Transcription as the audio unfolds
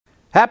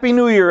Happy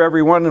New Year,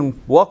 everyone, and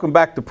welcome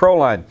back to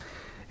Proline.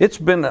 It's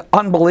been an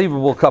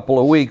unbelievable couple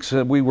of weeks.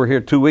 We were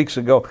here 2 weeks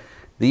ago.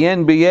 The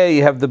NBA,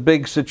 you have the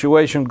big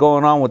situation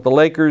going on with the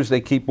Lakers.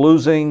 They keep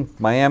losing.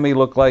 Miami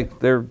look like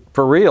they're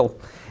for real.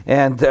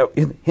 And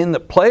in the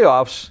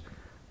playoffs,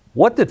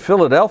 what did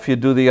Philadelphia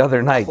do the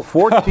other night?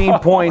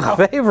 14-point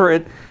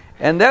favorite,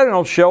 and they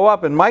don't show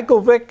up. And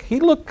Michael Vick, he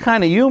looked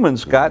kind of human,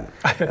 Scott.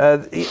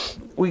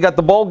 We got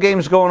the bowl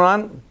games going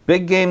on.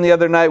 Big game the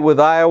other night with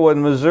Iowa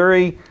and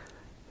Missouri.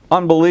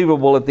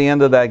 Unbelievable at the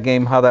end of that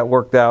game how that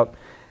worked out.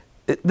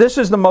 This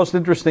is the most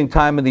interesting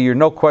time of the year,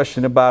 no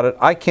question about it.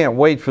 I can't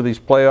wait for these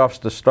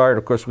playoffs to start.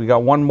 Of course, we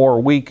got one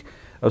more week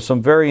of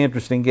some very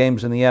interesting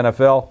games in the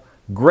NFL.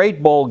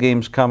 Great bowl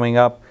games coming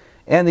up.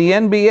 And the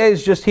NBA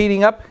is just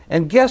heating up.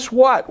 And guess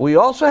what? We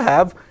also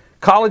have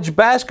college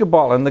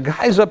basketball. And the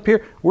guys up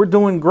here, we're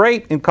doing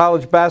great in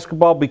college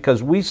basketball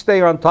because we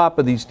stay on top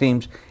of these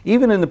teams,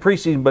 even in the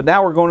preseason. But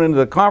now we're going into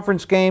the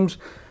conference games.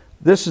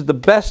 This is the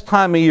best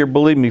time of year,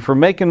 believe me. For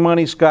making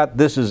money, Scott,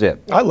 this is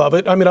it. I love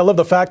it. I mean, I love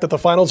the fact that the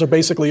finals are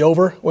basically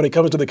over when it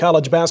comes to the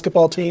college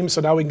basketball team.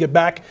 So now we can get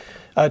back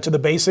to the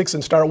basics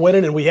and start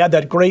winning. And we had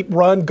that great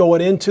run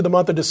going into the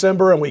month of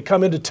December. And we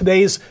come into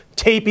today's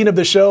taping of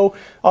the show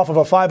off of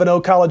a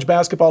 5-0 college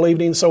basketball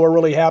evening. So we're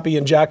really happy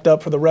and jacked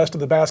up for the rest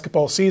of the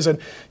basketball season.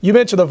 You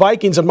mentioned the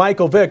Vikings and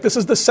Michael Vick. This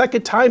is the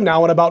second time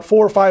now in about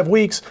 4 or 5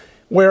 weeks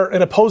where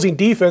an opposing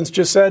defense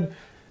just said,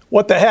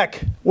 what the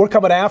heck? We're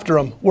coming after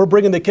him. We're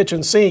bringing the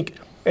kitchen sink.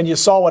 And you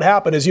saw what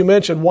happened. As you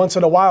mentioned, once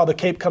in a while, the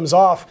cape comes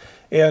off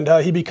and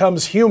he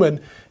becomes human.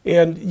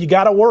 And you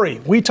got to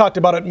worry. We talked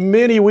about it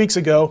many weeks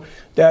ago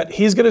that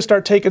he's going to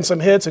start taking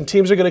some hits and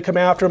teams are going to come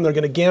after him. They're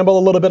going to gamble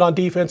a little bit on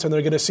defense and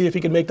they're going to see if he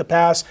can make the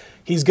pass.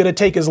 He's going to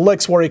take his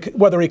licks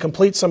whether he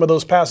completes some of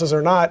those passes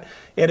or not.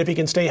 And if he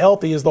can stay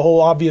healthy is the whole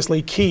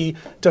obviously key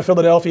to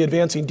Philadelphia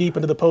advancing deep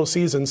into the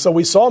postseason. So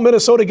we saw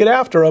Minnesota get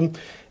after him.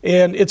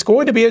 And it's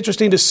going to be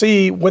interesting to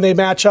see when they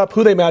match up,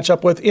 who they match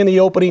up with in the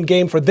opening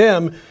game for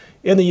them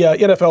in the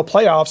NFL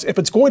playoffs, if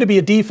it's going to be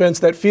a defense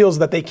that feels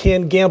that they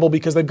can gamble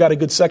because they've got a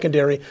good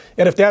secondary.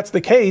 And if that's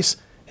the case,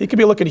 he could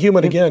be looking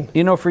human again.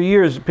 You know, for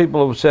years,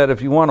 people have said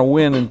if you want to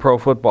win in pro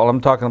football,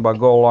 I'm talking about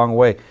go a long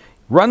way,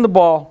 run the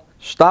ball,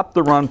 stop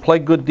the run, play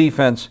good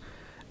defense.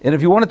 And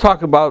if you want to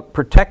talk about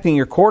protecting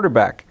your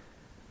quarterback,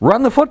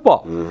 run the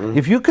football. Mm-hmm.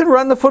 If you can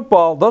run the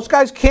football, those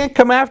guys can't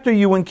come after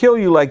you and kill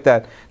you like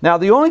that. Now,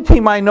 the only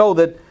team I know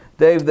that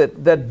Dave,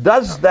 that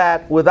does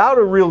that without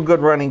a real good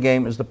running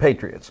game is the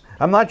Patriots.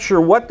 I'm not sure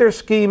what their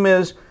scheme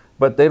is,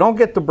 but they don't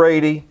get to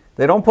Brady.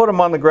 They don't put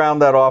him on the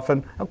ground that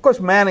often. Of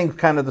course, Manning's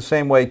kind of the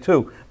same way,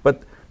 too.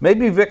 But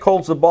maybe Vic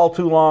holds the ball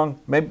too long.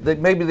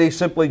 Maybe they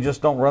simply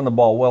just don't run the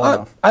ball well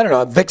enough. I don't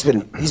know. Vic's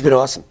he's been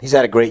awesome. He's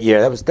had a great year.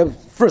 That was the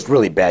first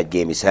really bad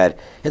game he's had.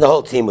 And the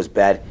whole team was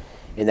bad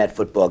in that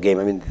football game.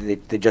 I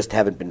mean, they just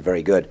haven't been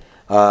very good.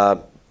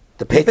 The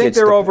Patriots. I think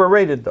they're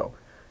overrated, though.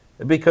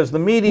 Because the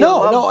media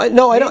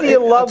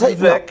loves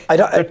Vic.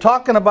 They're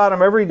talking about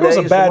him every day. It was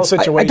a bad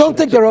situation. I don't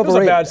think they're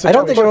overrated. I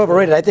don't think they're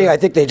overrated. I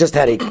think they just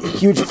had a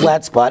huge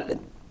flat spot.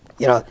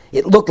 You know,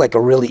 it looked like a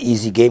really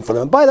easy game for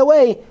them. And by the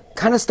way,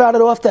 kind of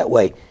started off that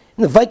way.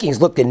 And the Vikings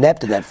looked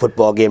inept in that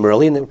football game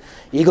early, and the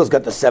Eagles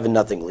got the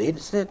 7-0 lead.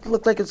 It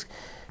looked like it's.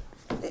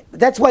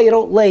 That's why you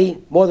don't lay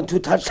more than 2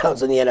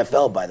 touchdowns in the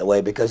NFL, by the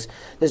way, because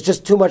there's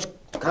just too much.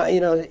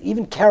 You know,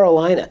 even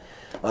Carolina.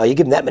 You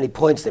give them that many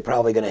points, they're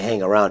probably going to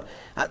hang around.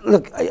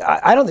 Look,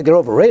 I don't think they're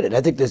overrated.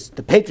 I think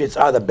the Patriots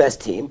are the best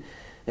team,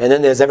 and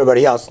then there's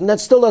everybody else. And that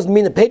still doesn't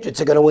mean the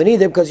Patriots are going to win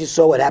either, because you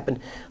saw what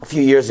happened a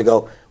few years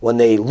ago when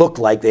they looked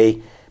like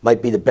they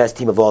might be the best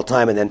team of all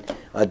time and then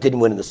didn't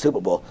win in the Super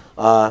Bowl.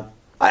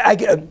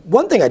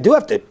 One thing I do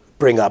have to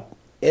bring up,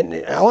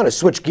 and I want to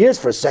switch gears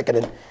for a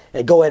second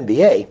and go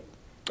NBA.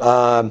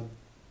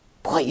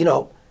 Boy, you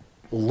know,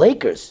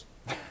 Lakers,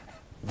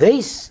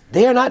 they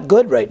are not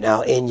good right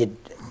now, and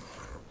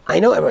I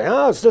know,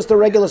 it's just a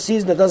regular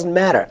season, it doesn't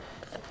matter.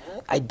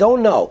 I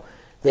don't know.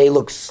 They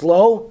look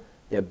slow.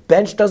 Their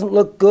bench doesn't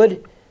look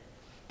good.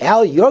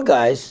 Al, your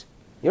guys,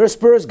 you're a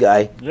Spurs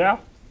guy. Yeah.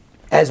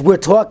 As we're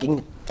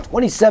talking,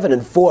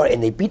 27-4,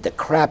 and they beat the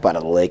crap out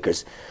of the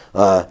Lakers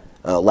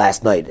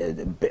last night,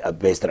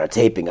 based on our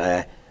taping.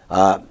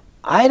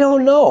 I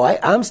don't know.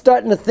 I'm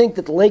starting to think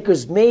that the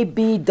Lakers may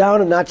be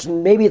down a notch,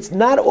 and maybe it's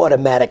not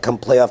automatic come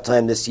playoff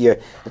time this year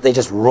that they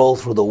just roll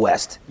through the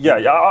West. Yeah,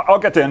 I'll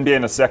get to NBA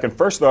in a second.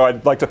 First, though,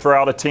 I'd like to throw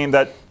out a team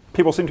that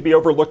people seem to be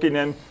overlooking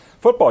in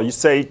football. You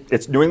say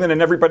it's New England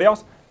and everybody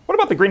else. What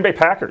about the Green Bay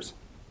Packers?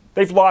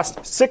 They've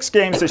lost 6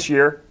 games this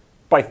year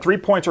by 3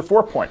 points or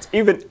 4 points.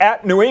 Even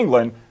at New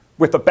England,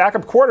 with the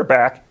backup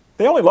quarterback,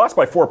 they only lost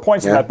by 4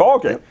 points in that ball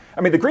game. Yep.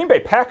 I mean, the Green Bay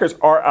Packers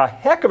are a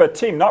heck of a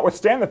team,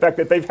 notwithstanding the fact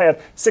that they've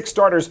had 6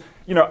 starters,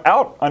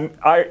 out on,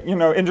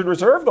 injured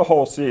reserve the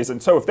whole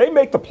season. So if they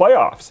make the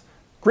playoffs,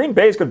 Green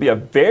Bay is going to be a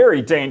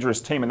very dangerous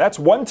team, and that's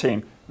one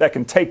team that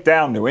can take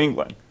down New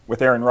England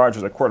with Aaron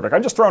Rodgers at quarterback.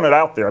 I'm just throwing it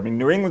out there. I mean,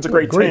 New England's a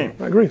great team.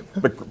 I agree.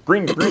 But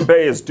Green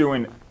Bay is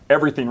doing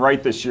everything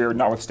right this year,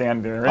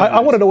 notwithstanding their I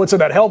want to know what's in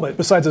that helmet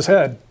besides his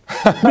head.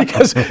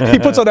 Because he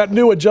puts on that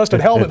new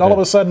adjusted helmet, and all of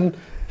a sudden,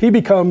 he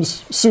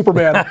becomes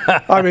Superman.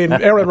 I mean,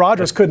 Aaron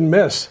Rodgers couldn't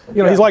miss.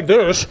 He's like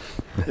this,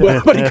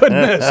 but he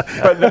couldn't miss.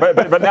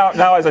 But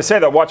now, as I say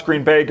that, watch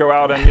Green Bay go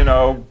out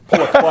and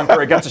pull a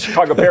clunker against the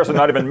Chicago Bears and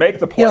not even make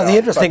the playoffs. The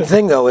interesting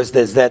thing though is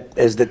that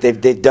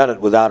they've done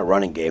it without a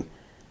running game.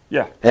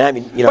 Yeah, and I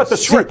mean, but the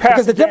short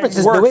pass game works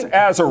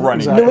as a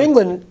running game. New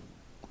England,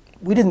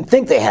 we didn't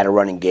think they had a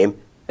running game,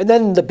 and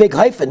then the big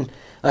hyphen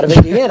out of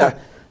Indiana.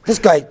 This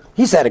guy,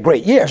 he's had a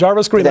great year.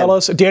 Jarvis Green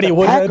Ellis, Danny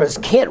Woodhead. The Packers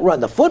can't run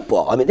the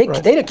football. I mean,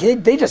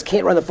 they just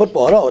can't run the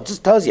football at all. It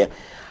just tells you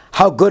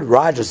how good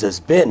Rodgers has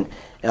been.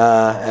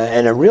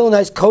 And a real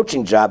nice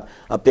coaching job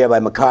up there by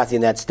McCarthy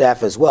and that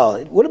staff as well.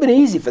 It would have been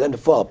easy for them to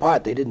fall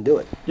apart. They didn't do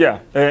it.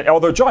 Yeah,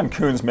 although John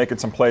Kuhn's making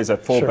some plays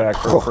at fullback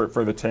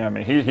for the team. I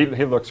mean,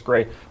 he looks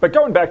great. But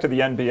going back to the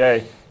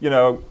NBA,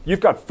 you've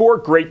got 4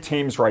 great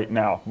teams right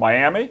now.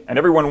 Miami, and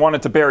everyone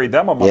wanted to bury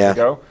them a month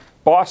ago.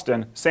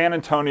 Boston, San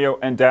Antonio,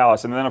 and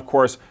Dallas. And then, of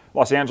course,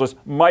 Los Angeles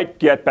might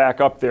get back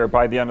up there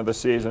by the end of the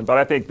season. But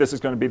I think this is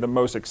going to be the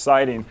most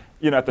exciting.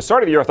 At the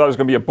start of the year, I thought it was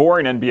going to be a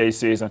boring NBA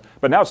season.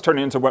 But now it's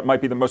turning into what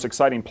might be the most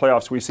exciting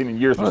playoffs we've seen in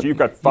years, because you've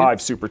got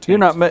 5 super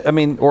teams.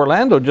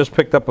 Orlando just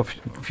picked up a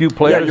few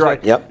players. Yeah, you're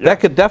right. That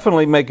could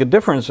definitely make a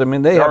difference. I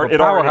mean, they have a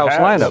powerhouse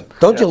lineup.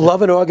 Don't you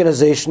love an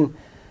organization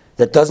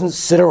that doesn't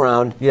sit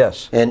around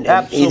and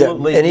either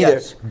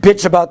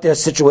bitch about their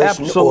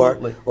situation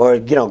or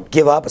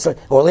give up?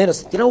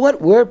 Orlando's, you know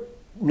what, we're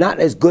not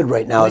as good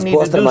right now as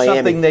Boston and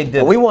Miami. They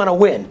did. We want to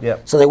win.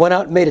 Yep. So they went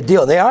out and made a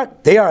deal. They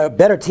are a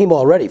better team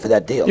already for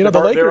that deal. The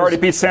Lakers, they already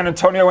beat San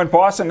Antonio and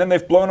Boston, then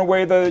they've blown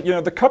away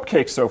the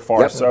cupcakes so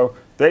far. Yep. So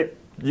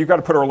you've got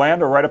to put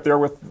Orlando right up there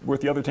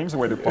with the other teams the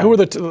way they're playing. Who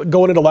were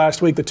going into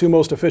last week the 2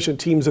 most efficient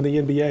teams in the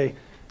NBA?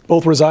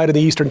 Both reside in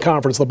the Eastern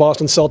Conference, the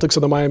Boston Celtics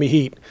and the Miami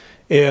Heat.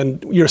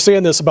 And you're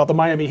saying this about the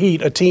Miami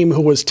Heat, a team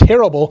who was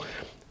terrible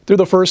through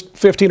the first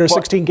 15 or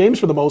 16 games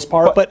for the most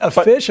part, but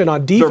efficient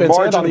on defense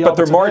and on the offensive end. But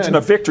their margin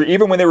of victory,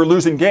 even when they were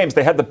losing games,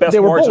 they had the best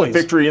margin of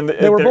victory.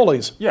 They were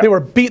bullies. Yeah. They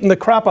were beating the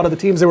crap out of the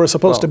teams they were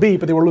supposed to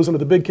beat, but they were losing to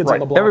the big kids on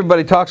the block.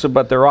 Everybody talks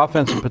about their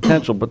offensive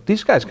potential, but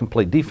these guys can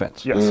play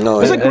defense. Yes. And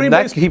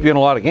that can keep you in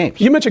a lot of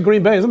games. You mentioned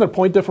Green Bay. Isn't their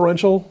point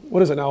differential,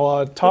 what is it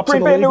now, tops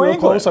in the league, real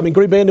close? I mean,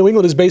 Green Bay and New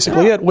England is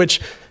basically it,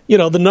 which,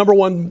 the number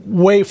one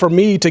way for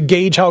me to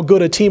gauge how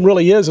good a team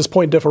really is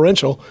point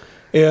differential.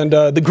 And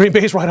the Green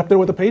Bay's right up there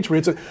with the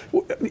Patriots.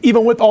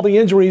 Even with all the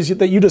injuries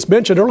that you just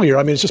mentioned earlier,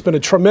 I mean, it's just been a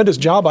tremendous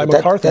job by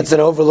McCarthy. That's an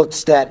overlooked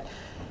stat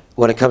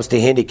when it comes to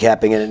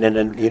handicapping.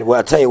 And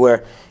I'll tell you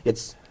where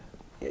it's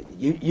 –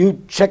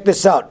 you check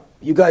this out.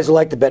 You guys will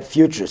like to bet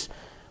futures.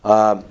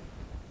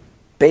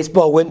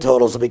 Baseball win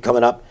totals will be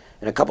coming up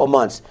in a couple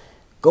months.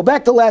 Go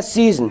back to last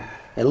season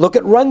and look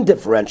at run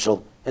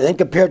differential and then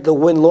compare it to the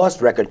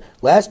win-loss record.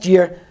 Last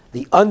year,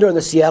 the under on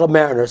the Seattle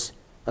Mariners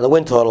on the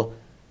win total,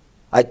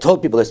 I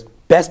told people this,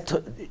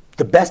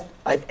 the best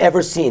I've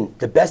ever seen,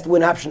 the best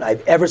win option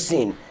I've ever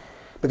seen,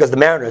 because the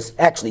Mariners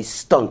actually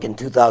stunk in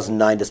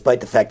 2009 despite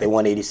the fact they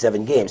won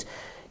 87 games.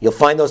 You'll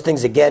find those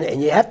things again,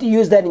 and you have to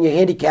use that in your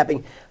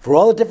handicapping for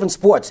all the different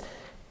sports.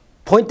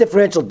 Point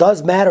differential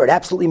does matter. It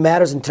absolutely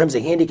matters in terms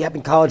of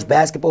handicapping college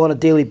basketball on a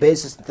daily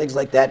basis and things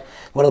like that.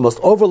 One of the most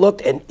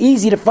overlooked and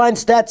easy to find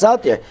stats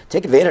out there.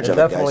 Take advantage of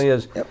it, guys. It definitely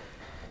is. Yep.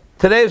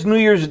 Today is New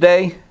Year's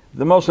Day.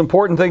 The most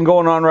important thing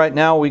going on right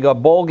now, we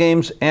got bowl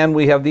games and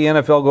we have the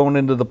NFL going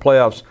into the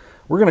playoffs.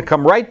 We're going to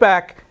come right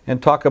back and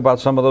talk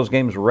about some of those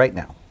games right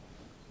now.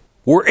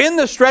 We're in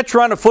the stretch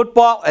run of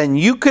football, and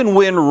you can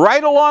win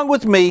right along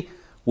with me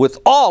with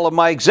all of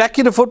my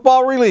executive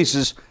football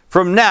releases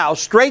from now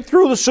straight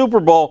through the Super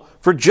Bowl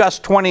for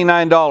just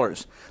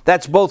 $29.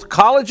 That's both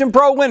college and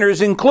pro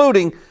winners,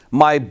 including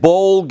my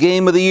bowl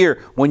game of the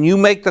year when you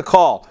make the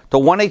call to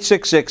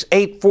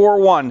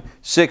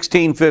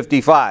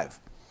 1-866-841-1655.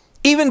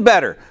 Even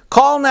better,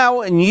 call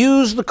now and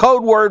use the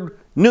code word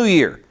New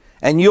Year,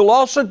 and you'll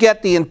also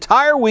get the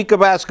entire week of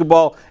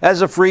basketball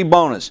as a free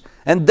bonus.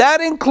 And that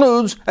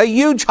includes a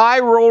huge high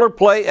roller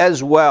play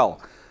as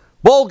well.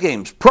 Bowl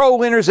games, pro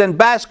winners, and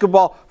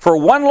basketball for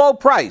one low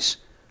price.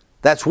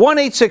 That's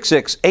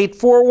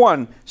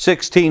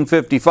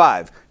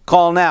 1-866-841-1655.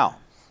 Call now.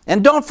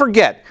 And don't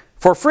forget,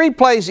 for free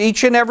plays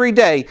each and every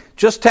day,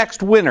 just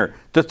text WINNER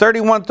to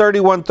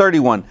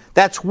 313131.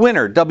 That's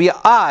WINNER, WINNER,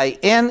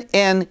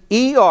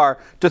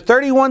 to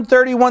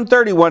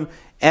 313131,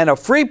 and a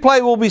free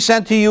play will be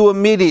sent to you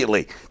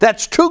immediately.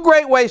 That's 2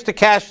 great ways to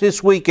cash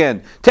this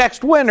weekend.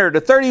 Text WINNER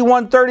to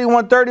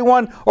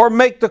 313131 or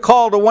make the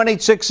call to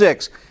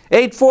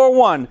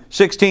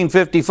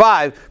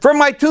 1-866-841-1655 for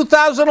my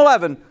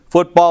 2011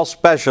 football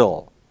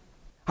special.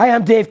 Hi,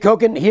 I'm Dave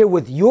Koken here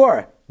with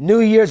your New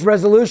Year's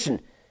resolution.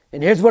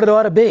 And here's what it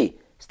ought to be.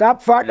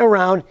 Stop farting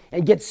around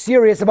and get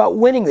serious about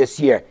winning this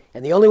year.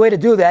 And the only way to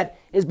do that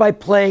is by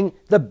playing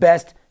the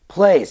best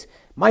plays.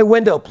 My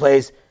window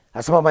plays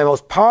are some of my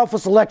most powerful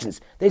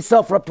selections. They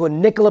sell for up to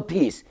 $0.05 a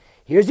piece.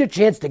 Here's your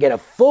chance to get a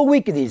full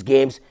week of these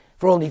games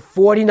for only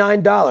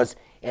 $49.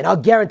 and I'll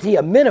guarantee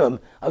a minimum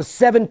of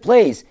 7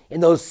 plays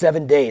in those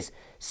 7 days.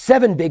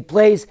 7 big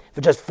plays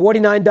for just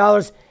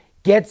 $49.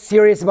 Get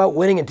serious about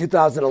winning in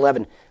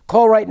 2011.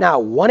 Call right now,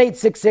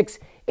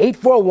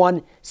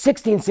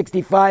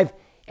 1-866-841-1665,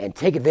 and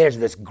take advantage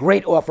of this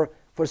great offer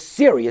for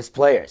serious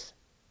players.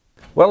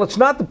 Well, it's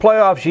not the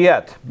playoffs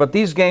yet, but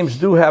these games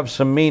do have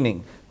some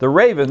meaning. The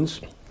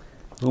Ravens,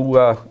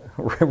 who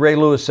Ray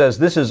Lewis says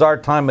this is our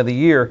time of the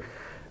year,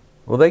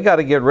 well, they got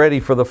to get ready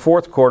for the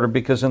fourth quarter,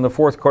 because in the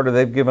fourth quarter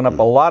they've given up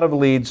a lot of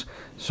leads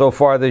so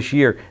far this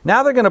year.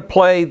 Now they're going to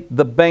play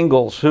the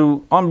Bengals,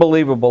 who,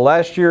 unbelievable.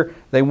 Last year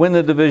they win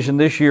the division.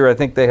 This year I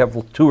think they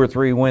have 2 or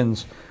 3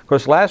 wins. Of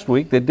course, last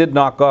week they did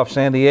knock off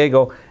San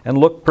Diego and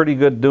looked pretty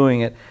good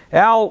doing it.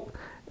 Al,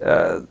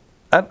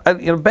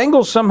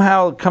 Bengals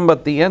somehow come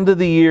at the end of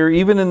the year,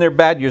 even in their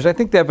bad years. I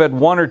think they've had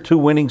 1 or 2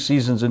 winning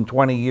seasons in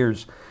 20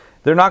 years.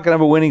 They're not going to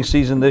have a winning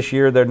season this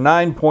year. They're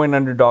 9-point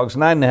underdogs,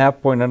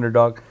 9.5-point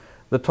underdog.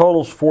 The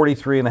total's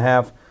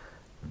 43.5.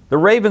 The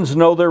Ravens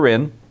know they're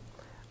in,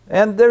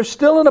 and they're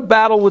still in a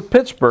battle with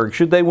Pittsburgh.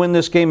 Should they win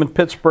this game and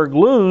Pittsburgh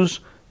lose,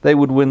 they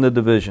would win the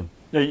division.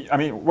 Yeah, I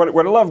mean, what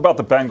I love about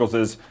the Bengals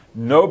is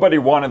nobody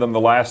wanted them the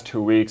last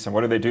 2 weeks, and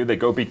what do? They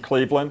go beat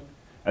Cleveland,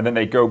 and then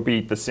they go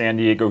beat the San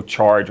Diego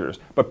Chargers.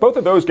 But both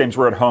of those games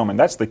were at home, and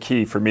that's the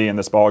key for me in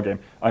this ballgame.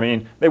 I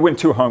mean, they win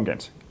 2 home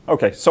games.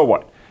 Okay, so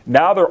what?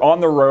 Now they're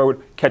on the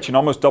road, catching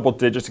almost double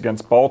digits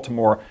against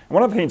Baltimore. And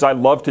one of the things I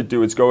love to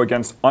do is go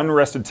against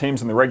unrested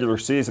teams in the regular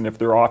season if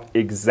they're off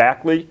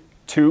exactly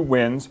 2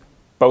 wins,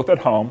 both at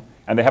home,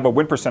 and they have a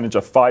win percentage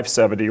of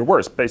 .570 or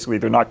worse. Basically,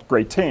 they're not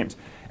great teams.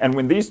 And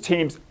when these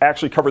teams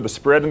actually cover the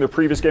spread in their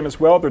previous game as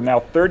well, they're now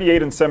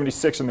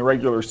 38-76 in the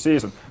regular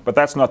season. But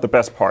that's not the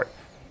best part.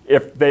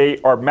 If they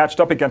are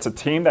matched up against a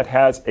team that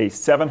has a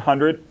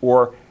 700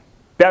 or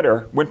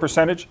better win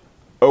percentage,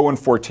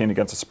 0-14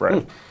 against the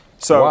spread.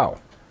 So, wow.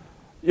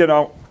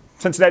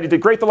 Cincinnati did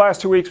great the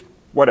last 2 weeks.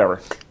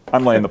 Whatever.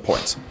 I'm laying the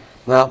points.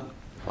 Well,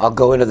 I'll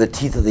go into the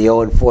teeth of the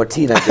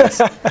 0-14, I guess.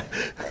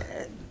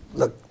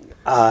 Look,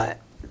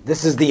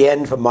 this is the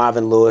end for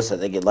Marvin Lewis. I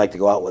think he'd like to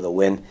go out with a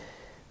win.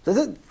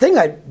 The thing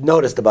I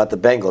noticed about the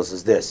Bengals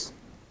is this.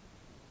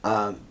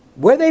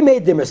 Where they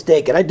made their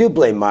mistake, and I do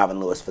blame Marvin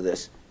Lewis for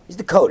this, he's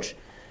the coach.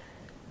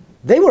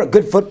 They were a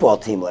good football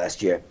team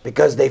last year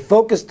because they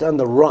focused on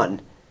the run,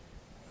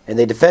 and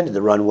they defended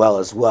the run well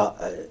as well.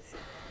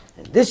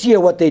 This year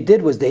what they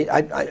did was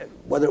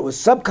whether it was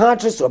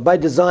subconscious or by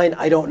design,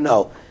 I don't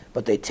know,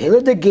 but they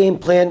tailored their game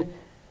plan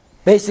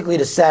basically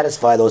to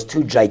satisfy those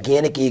 2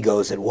 gigantic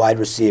egos at wide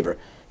receiver. And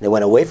they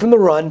went away from the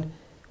run,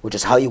 which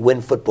is how you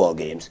win football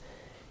games.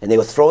 And they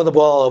were throwing the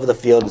ball all over the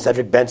field, and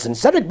Cedric Benson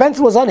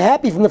was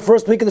unhappy from the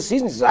first week of the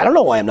season. He says, I don't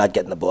know why I'm not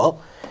getting the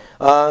ball.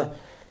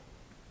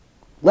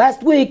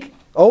 Last week,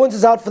 Owens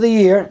is out for the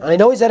year, and I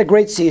know he's had a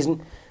great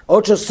season.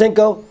 Ocho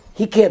Cinco,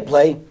 he can't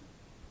play.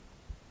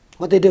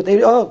 What they do? They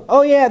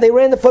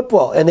ran the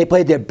football, and they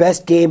played their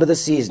best game of the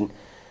season.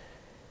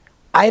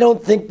 I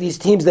don't think these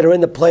teams that are in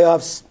the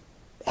playoffs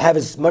have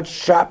as much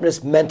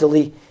sharpness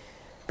mentally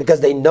because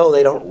they know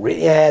they don't.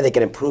 They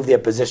can improve their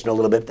position a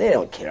little bit. But they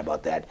don't care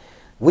about that.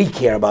 We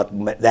care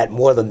about that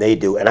more than they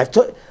do, and I've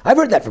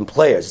heard that from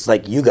players. It's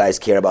like you guys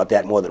care about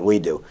that more than we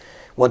do.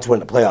 Once we're in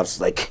the playoffs,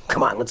 it's like,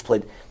 come on, let's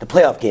play. The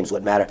playoff games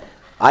what matter.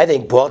 I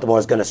think Baltimore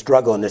is going to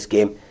struggle in this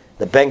game.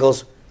 The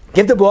Bengals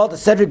give the ball to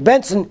Cedric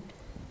Benson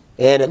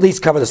and at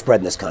least cover the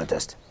spread in this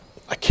contest.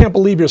 I can't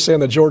believe you're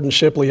saying that Jordan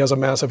Shipley has a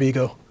massive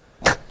ego.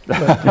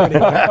 But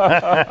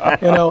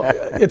anyway,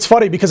 it's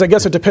funny because I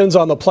guess it depends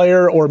on the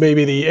player or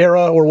maybe the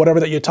era or whatever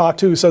that you talk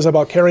to who says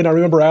about carrying. I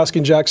remember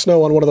asking Jack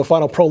Snow on one of the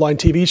final Proline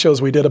TV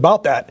shows we did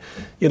about that.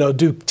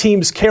 Do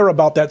teams care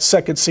about that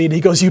second seed?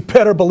 He goes, you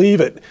better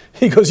believe it.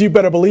 He goes, you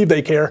better believe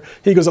they care.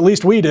 He goes, at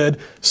least we did.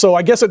 So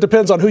I guess it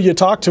depends on who you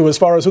talk to as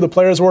far as who the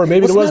players were.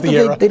 Maybe it was the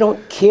era. They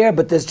don't care,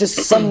 but there's just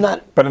some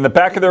not. But in the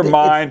back of their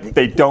mind,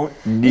 they don't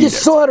need it. You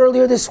saw it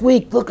earlier this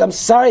week. Look, I'm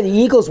sorry, the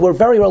Eagles were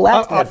very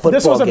relaxed in that football game.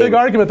 This was a big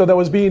argument, though, that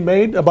was being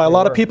made by a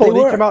lot of people. And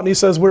he came out and he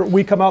says,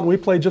 we come out and we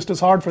play just as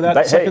hard for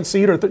that second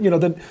seed. Or and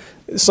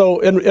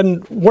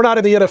we're not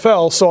in the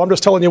NFL, so I'm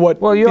just telling you what.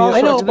 Well, you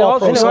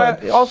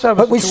also have.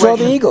 But we saw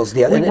the Eagles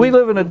the other day. We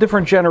live in a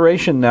different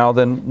generation now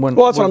than when.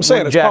 Well, that's what I'm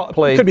saying. Jack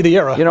played. It could be the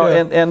era.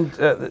 And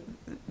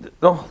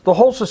the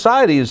whole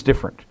society is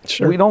different.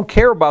 Sure. We don't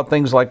care about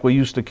things like we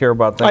used to care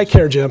about things. I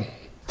care, Jim.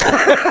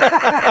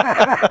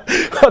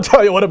 I'll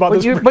tell you what about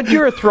this. But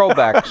you're a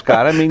throwback,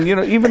 Scott. I mean,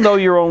 even though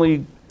you're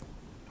only.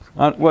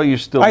 You're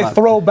still. I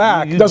throw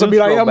back. Doesn't mean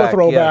I am a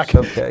throwback.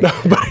 Yes, okay. No,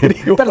 but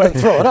anyway. Better than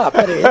throw it up.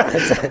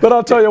 But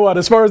I'll tell you what.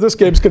 As far as this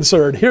game's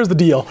concerned, here's the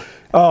deal.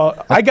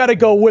 I got to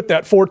go with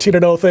that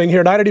 14-0 thing here,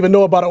 and I didn't even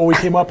know about it when we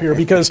came up here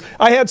because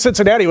I had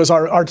Cincinnati was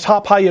our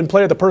top high-end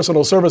player at the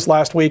personal service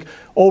last week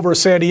over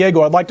San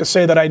Diego. I'd like to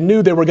say that I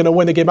knew they were going to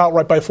win the game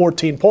outright by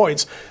 14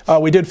 points.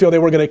 We did feel they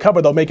were going to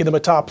cover, though, making them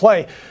a top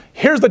play.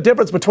 Here's the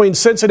difference between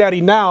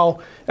Cincinnati now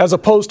as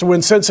opposed to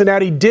when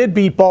Cincinnati did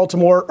beat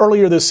Baltimore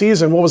earlier this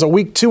season. What was it,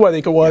 week 2, I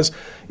think it was.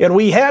 Yeah. And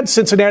we had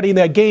Cincinnati in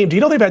that game. Do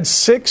you know they've had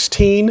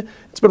 16,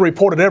 it's been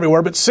reported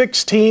everywhere, but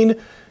 16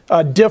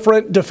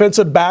 different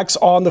defensive backs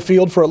on the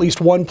field for at least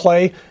one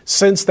play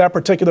since that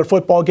particular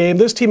football game.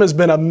 This team has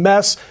been a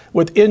mess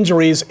with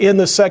injuries in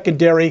the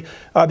secondary.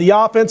 The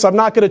offense, I'm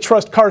not going to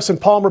trust Carson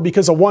Palmer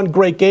because of one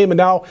great game, and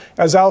now,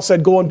 as Al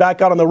said, going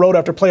back out on the road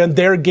after playing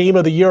their game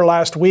of the year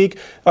last week.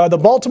 The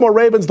Baltimore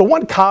Ravens, the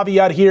one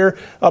caveat here,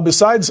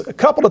 besides a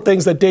couple of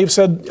things that Dave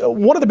said,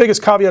 one of the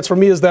biggest caveats for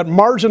me is that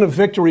margin of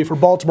victory for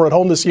Baltimore at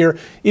home this year,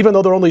 even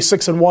though they're only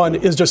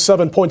 6-1, is just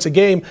 7 points a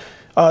game.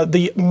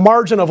 The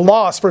margin of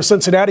loss for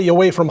Cincinnati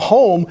away from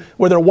home,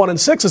 where they're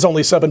 1-6, is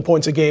only 7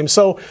 points a game.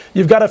 So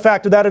you've got to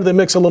factor that into the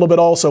mix a little bit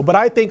also. But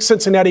I think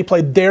Cincinnati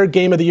played their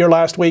game of the year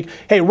last week.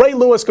 Hey, Ray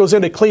Lewis goes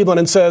into Cleveland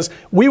and says,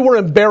 we were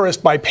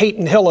embarrassed by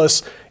Peyton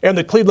Hillis and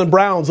the Cleveland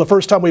Browns the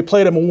first time we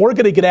played them, and we're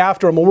going to get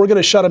after them, and we're going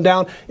to shut them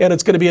down, and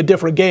it's going to be a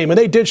different game. And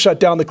they did shut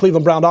down the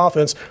Cleveland Brown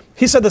offense.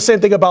 He said the same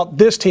thing about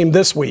this team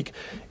this week.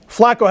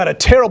 Flacco had a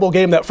terrible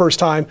game that first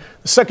time.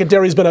 The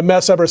secondary's been a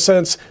mess ever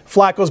since.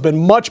 Flacco's been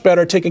much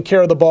better taking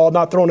care of the ball,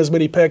 not throwing as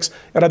many picks,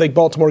 and I think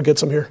Baltimore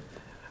gets him here.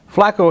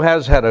 Flacco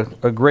has had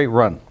a great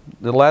run.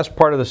 The last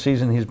part of the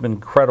season, he's been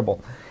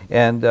incredible.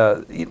 And,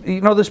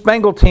 this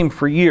Bengal team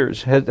for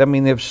years,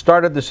 they've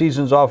started the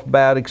seasons off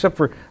bad, except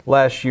for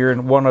last year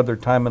and one other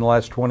time in the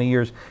last 20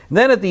 years. And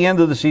then at the end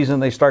of the season,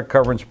 they start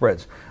covering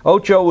spreads.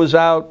 Ocho was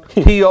out.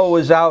 T.O.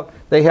 is out.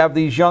 They have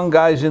these young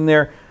guys in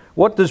there.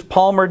 What does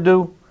Palmer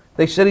do?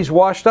 They said he's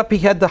washed up. He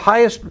had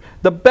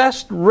the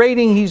best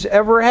rating he's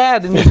ever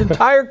had in his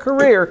entire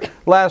career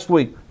last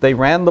week. They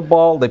ran the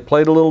ball. They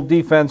played a little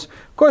defense.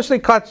 Of course, they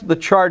caught the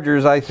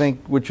Chargers, I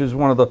think, which is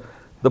one of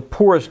the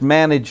poorest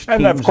managed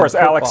teams. And of course,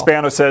 Alex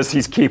Spano says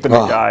he's keeping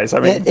the guys.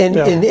 And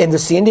the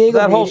San Diego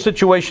that whole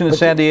situation in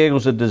San Diego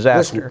is a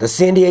disaster. Listen, the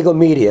San Diego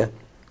media.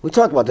 We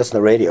talked about this in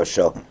the radio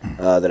show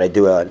that I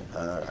do on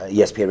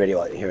ESPN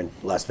Radio here in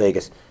Las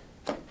Vegas.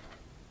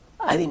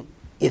 I mean,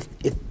 if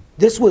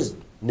this was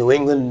New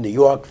England, New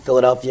York,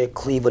 Philadelphia,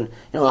 Cleveland,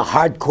 a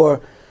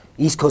hardcore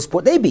East Coast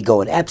sport, they'd be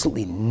going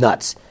absolutely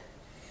nuts.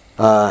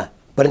 But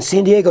in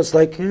San Diego, it's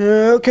like,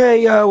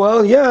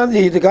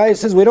 the guy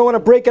says we don't want to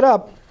break it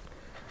up.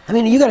 I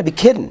mean, you got to be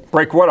kidding.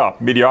 Break what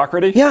up?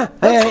 Mediocrity? Yeah.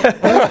 You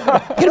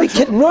got to be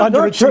kidding.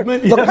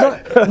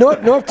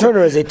 North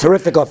Turner is a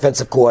terrific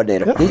offensive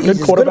coordinator. Yeah, He's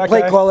as good a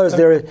play caller as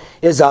there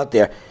is out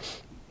there.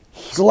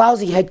 He's a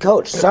lousy head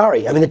coach.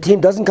 Sorry. I mean, the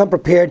team doesn't come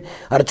prepared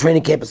out of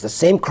training camp. It's the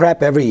same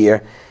crap every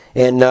year.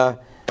 And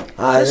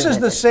this is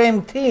the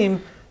same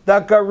team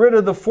that got rid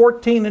of the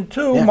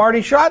 14-2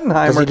 Marty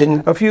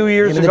Schottenheimer a few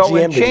years ago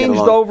and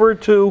changed over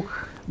to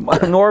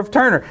Norv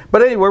Turner.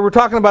 But anyway, we're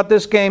talking about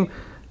this game,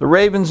 the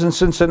Ravens and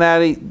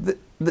Cincinnati.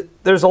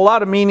 There's a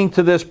lot of meaning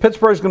to this.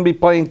 Pittsburgh's going to be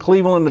playing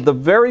Cleveland at the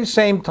very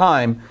same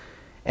time.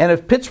 And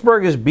if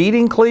Pittsburgh is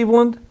beating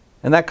Cleveland,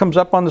 and that comes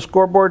up on the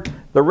scoreboard,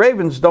 the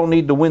Ravens don't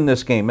need to win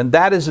this game. And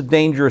that is a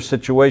dangerous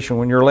situation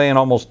when you're laying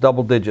almost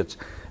double digits.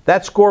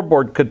 That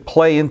scoreboard could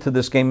play into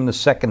this game in the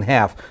second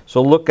half.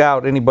 So look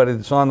out, anybody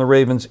that's on the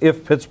Ravens,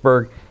 if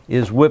Pittsburgh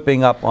is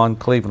whipping up on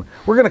Cleveland.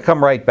 We're going to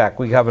come right back.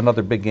 We have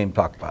another big game to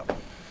talk about.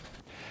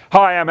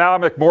 Hi, I'm Al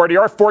McMorty.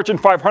 Our Fortune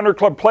 500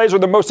 Club plays are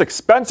the most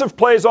expensive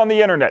plays on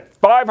the internet,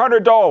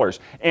 $500.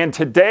 And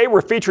today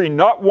we're featuring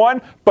not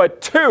one,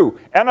 but two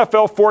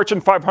NFL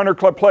Fortune 500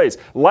 Club plays.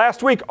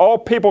 Last week, all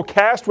people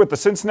cashed with the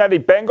Cincinnati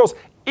Bengals.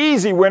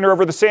 Easy winner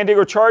over the San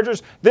Diego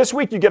Chargers. This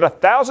week, you get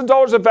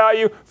 $1,000 of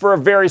value for a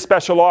very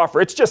special offer.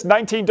 It's just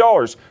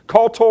 $19.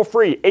 Call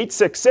toll-free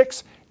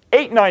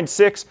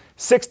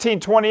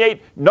 866-896-1628.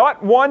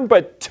 Not one,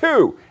 but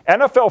two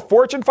NFL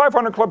Fortune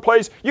 500 Club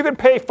plays. You can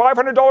pay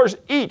 $500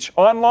 each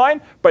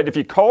online, but if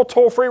you call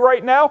toll-free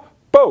right now,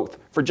 both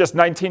for just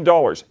 $19.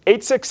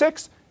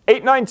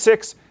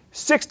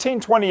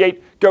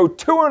 866-896-1628. Go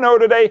 2-0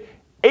 today.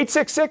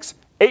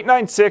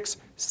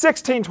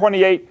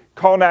 866-896-1628.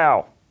 Call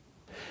now.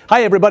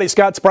 Hi, everybody.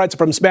 Scott Spreitzer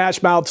from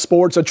Smash Mouth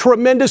Sports. A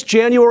tremendous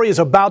January is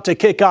about to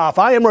kick off.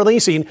 I am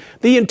releasing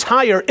the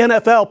entire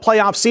NFL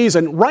playoff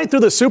season right through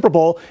the Super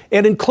Bowl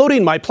and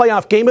including my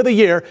playoff game of the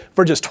year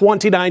for just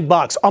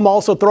 $29. I'm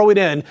also throwing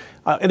in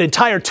an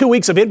entire 2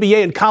 weeks of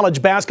NBA and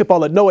college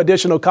basketball at no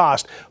additional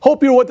cost.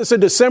 Hope you're with us in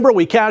December.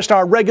 We cashed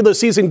our regular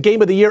season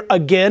game of the year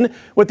again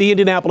with the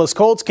Indianapolis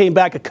Colts, came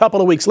back a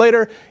couple of weeks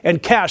later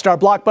and cashed our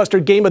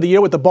blockbuster game of the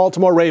year with the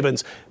Baltimore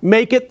Ravens.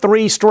 Make it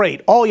 3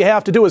 straight. All you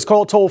have to do is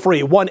call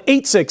toll-free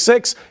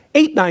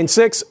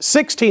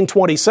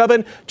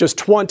 1-866-896-1627. Just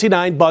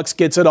 $29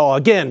 gets it all.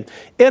 Again,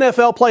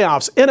 NFL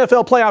playoffs,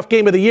 NFL playoff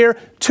game of the year,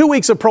 2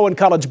 weeks of pro and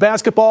college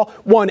basketball,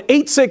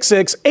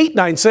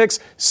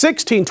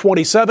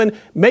 1-866-896-1627.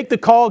 Make the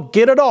call,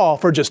 get it all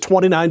for just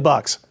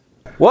 $29.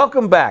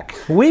 Welcome back.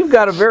 We've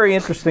got a very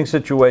interesting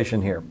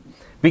situation here.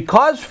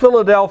 Because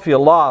Philadelphia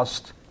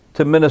lost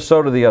to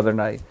Minnesota the other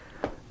night,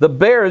 the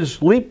Bears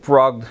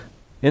leapfrogged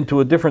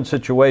into a different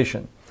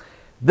situation.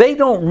 They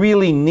don't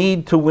really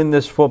need to win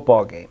this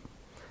football game.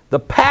 The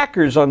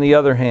Packers, on the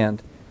other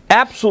hand,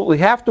 absolutely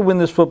have to win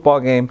this football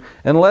game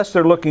unless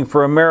they're looking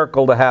for a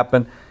miracle to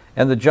happen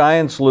and the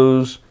Giants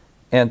lose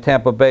and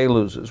Tampa Bay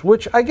loses,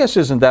 which I guess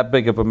isn't that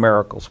big of a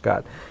miracle,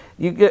 Scott.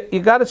 you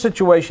got a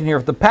situation here.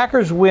 If the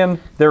Packers win,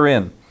 they're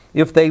in.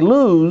 If they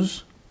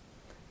lose,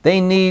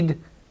 they need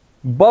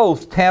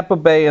both Tampa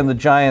Bay and the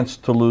Giants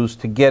to lose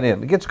to get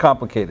in. It gets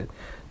complicated.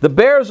 The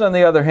Bears, on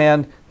the other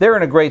hand, they're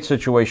in a great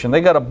situation.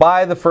 They got to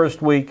bye the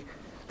first week.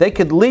 They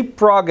could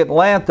leapfrog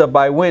Atlanta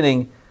by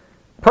winning.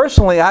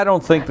 Personally, I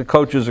don't think the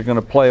coaches are going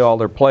to play all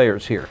their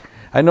players here.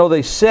 I know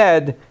they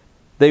said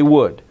they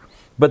would.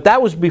 But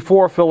that was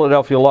before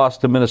Philadelphia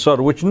lost to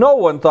Minnesota, which no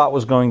one thought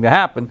was going to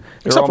happen.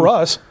 Except for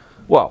us.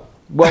 Well,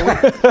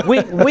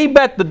 we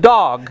bet the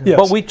dog, yes.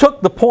 but we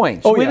took the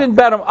points. We didn't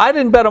bet them. I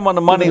didn't bet them on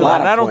the money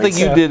line. I don't think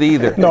you did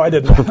either. No, I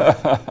didn't.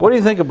 What do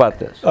you think about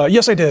this?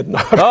 Yes, I did.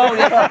 Oh,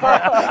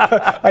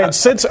 yeah.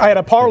 I had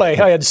a parlay.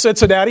 I had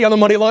Cincinnati on the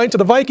money line to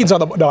the Vikings on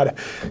the. No, I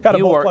got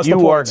you both are, plus you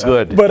the are points.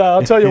 good. But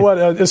I'll tell you what.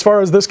 As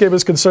far as this game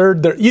is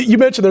concerned, you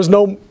mentioned there's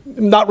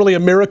not really a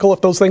miracle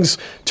if those things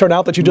turn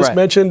out that you just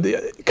mentioned.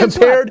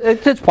 Compared,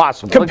 it's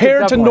possible.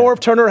 Compared to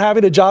Norv Turner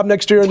having a job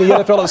next year in the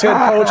NFL as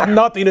head coach,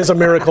 nothing is a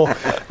miracle.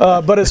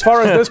 But as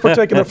far as this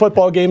particular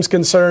football game is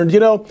concerned,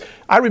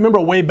 I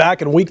remember way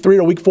back in week 3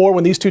 or week 4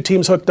 when these two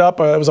teams hooked up.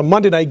 It was a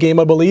Monday night game,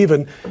 I believe,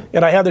 and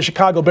I had the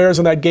Chicago Bears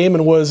in that game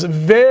and was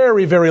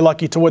very, very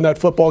lucky to win that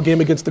football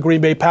game against the Green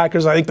Bay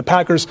Packers. I think the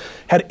Packers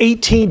had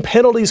 18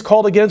 penalties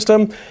called against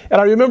them, and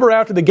I remember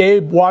after the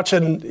game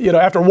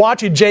after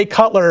watching Jay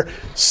Cutler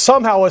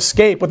somehow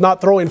escape with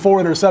not throwing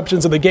 4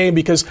 interceptions in the game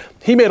because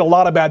he made a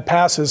lot of bad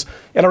passes.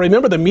 And I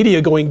remember the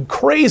media going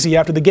crazy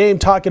after the game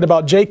talking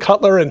about Jay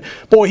Cutler and,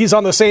 boy, he's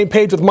on the same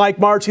page with Mike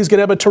Martz. He's going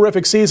to have a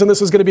terrific season.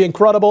 This is going to be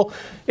incredible.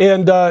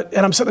 And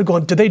I'm sitting there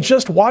going, did they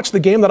just watch the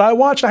game that I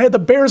watched? I had the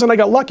Bears and I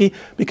got lucky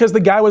because the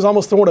guy was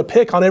almost throwing a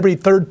pick on every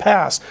third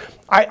pass.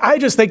 I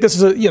just think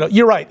this is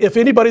you're right. If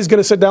anybody's going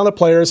to sit down the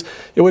players,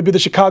 it would be the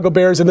Chicago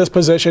Bears in this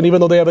position, even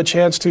though they have a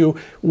chance to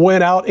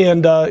win out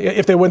and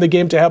if they win the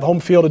game to have home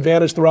field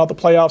advantage throughout the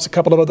playoffs. A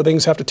couple of other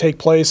things have to take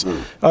place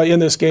in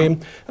this game,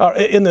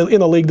 in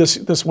the league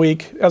this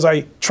week, as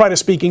I try to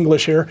speak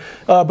English here.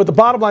 But the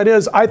bottom line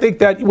is, I think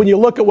that when you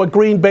look at what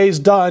Green Bay's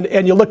done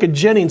and you look at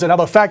Jennings and how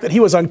the fact that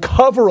he was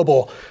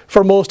uncoverable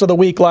for most of the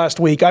week last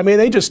week, I mean,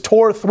 they just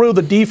tore through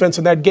the defense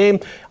in that game.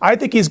 I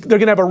think they're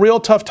going to have a real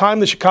tough time,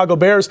 the Chicago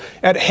Bears,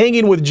 at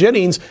hanging with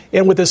Jennings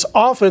and with this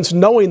offense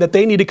knowing that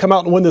they need to come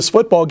out and win this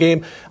football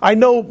game. I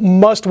know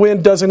must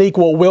win doesn't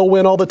equal will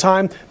win all the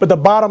time, but the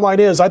bottom line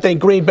is I think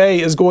Green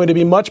Bay is going to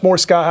be much more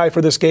sky high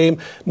for this game.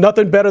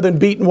 Nothing better than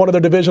beating one of their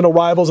divisional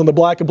rivals in the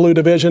black and blue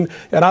division,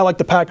 and I like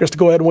the Packers to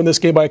go ahead and win this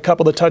game by a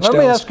couple of touchdowns.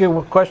 Let me ask you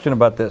a question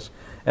about this,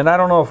 and I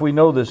don't know if we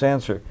know this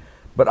answer,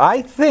 but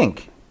I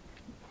think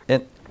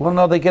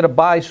they get a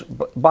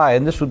bye,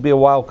 and this would be a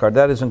wild card.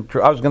 That isn't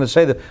true. I was going to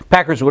say the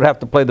Packers would have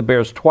to play the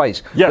Bears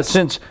twice.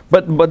 Yes.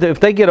 But if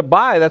they get a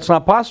bye, that's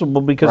not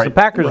possible because the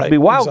Packers would be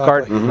wild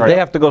card. They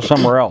have to go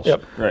somewhere else to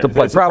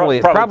play. It's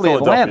Probably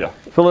Philadelphia.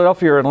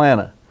 Philadelphia or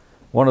Atlanta,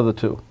 one of the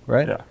two,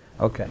 right? Yeah.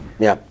 Okay.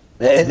 Yeah.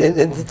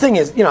 And the thing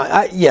is,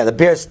 the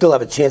Bears still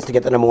have a chance to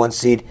get the number 1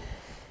 seed.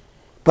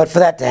 But for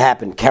that to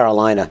happen,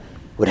 Carolina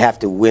would have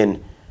to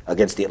win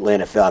against the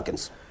Atlanta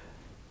Falcons.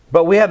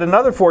 But we had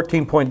another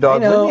 14-point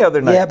dog win the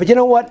other night. Yeah, but you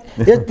know what?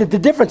 the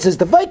difference is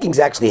the Vikings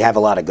actually have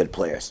a lot of good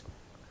players.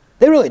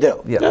 They really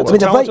do. Yeah,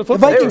 the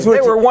Vikings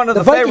were one of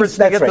the favorites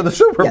to get to the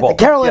Super Bowl. The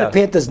Carolina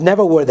Panthers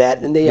never were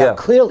that, and they are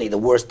clearly the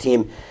worst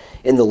team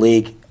in the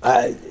league.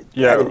 I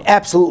mean,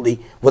 absolutely,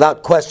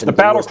 without question. The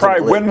battle cry,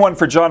 win one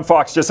for John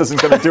Fox, just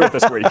isn't going to do it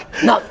this week.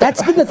 No,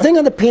 that's been the thing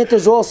on the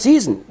Panthers all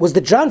season, was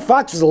that John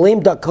Fox was a lame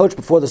duck coach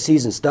before the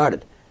season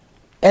started.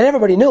 And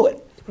everybody knew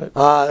it.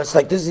 It's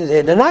like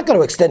they're not going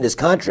to extend his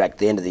contract at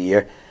the end of the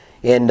year.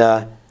 And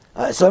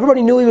so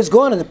everybody knew he was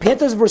gone, and the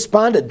Panthers have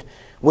responded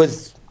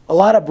with a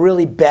lot of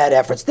really bad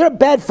efforts. They're a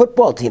bad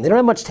football team. They don't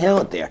have much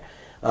talent there.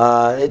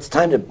 It's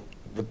time to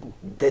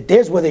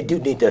there's where they do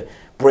need to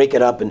break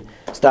it up and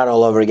start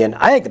all over again.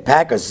 I think the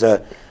Packers,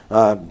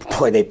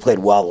 they played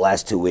well the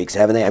last 2 weeks,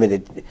 haven't they? I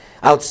mean,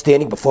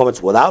 outstanding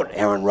performance without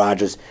Aaron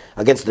Rodgers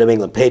against the New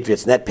England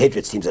Patriots, and that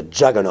Patriots team's a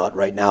juggernaut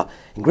right now.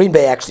 And Green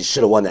Bay actually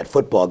should have won that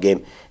football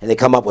game, and they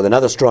come up with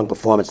another strong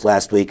performance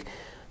last week.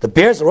 The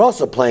Bears are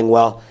also playing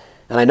well,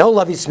 and I know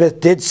Lovie Smith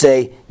did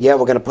say, we're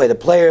going to play the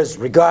players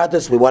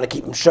regardless. We want to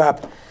keep them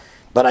sharp.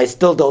 But I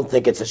still don't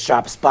think it's a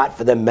sharp spot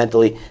for them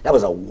mentally. That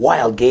was a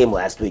wild game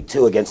last week,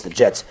 too, against the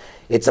Jets.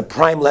 It's a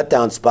prime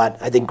letdown spot.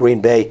 I think Green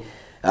Bay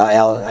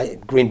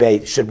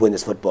should win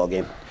this football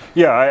game.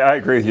 Yeah, I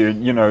agree with you.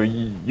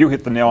 You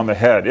hit the nail on the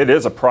head. It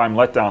is a prime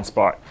letdown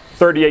spot.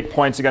 38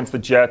 points against the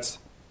Jets.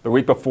 The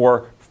week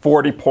before,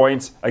 40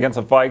 points against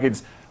the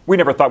Vikings. We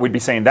never thought we'd be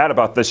saying that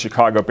about this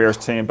Chicago Bears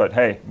team, but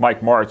hey,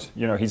 Mike Martz,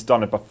 he's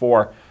done it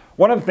before.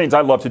 One of the things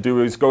I love to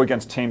do is go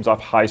against teams off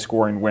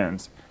high-scoring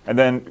wins. And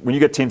then when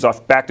you get teams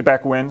off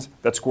back-to-back wins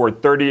that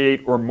scored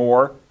 38 or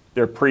more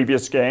their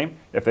previous game,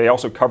 if they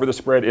also cover the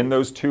spread in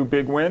those 2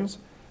 big wins,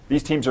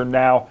 these teams are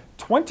now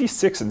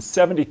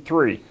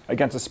 26-73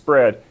 against the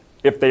spread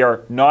if they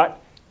are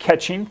not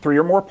catching 3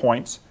 or more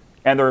points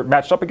and they're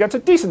matched up against a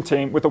decent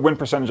team with a win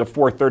percentage of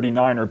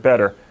 .439 or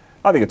better.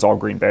 I think it's all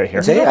Green Bay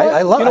here. See,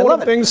 I love, You know, I one love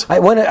of the it. things-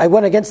 I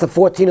went against the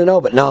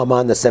 14-0, but now I'm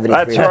on the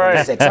 73. That's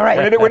right. 76. All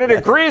right. When it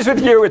agrees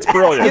with you, it's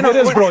brilliant. It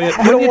is brilliant.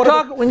 You know,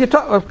 When you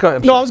talk, go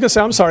ahead, I'm No, sorry. I was going to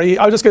say, I'm sorry.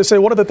 I was just going to say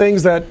one of the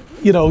things that,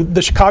 you know,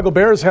 the Chicago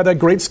Bears had that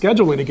great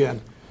scheduling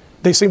again.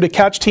 They seem to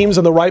catch teams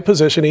in the right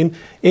positioning,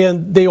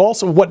 and they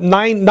also,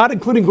 nine, not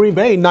including Green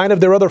Bay, 9 of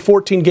their other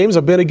 14 games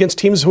have been against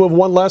teams who have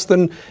won less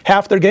than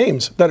half their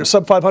games, that are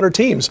sub-500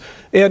 teams.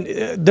 And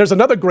there's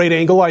another great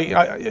angle.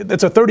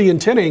 It's a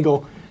 30-10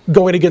 angle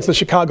going against the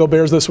Chicago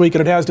Bears this week,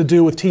 and it has to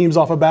do with teams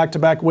off of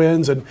back-to-back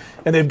wins, and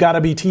they've got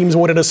to be teams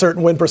winning a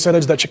certain win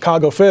percentage that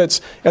Chicago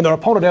fits, and their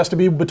opponent has to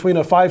be between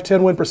a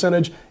 5-10 win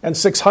percentage and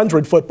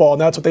 600 football,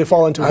 and that's what they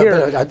fall into here.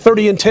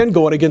 30-10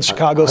 going against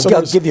Chicago.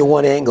 I'll give you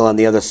one angle on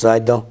the other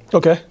side, though.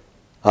 Okay.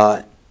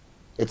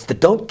 It's the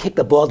don't kick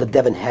the ball to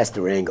Devin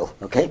Hester angle,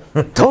 okay?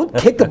 Don't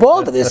kick the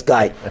ball to this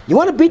guy. You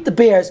want to beat the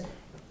Bears,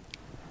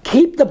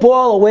 keep the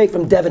ball away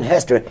from Devin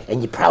Hester,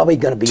 and you're probably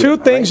going to be Two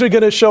things are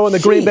going to show in the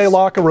Green Bay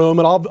locker room,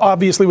 and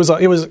obviously it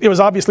was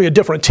obviously a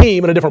different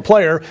team and a different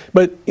player,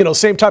 but you know,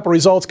 same type of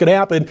results could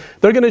happen.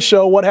 They're going to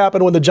show what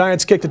happened when the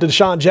Giants kicked it to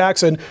Deshaun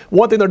Jackson.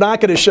 One thing they're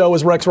not going to show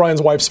is Rex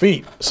Ryan's wife's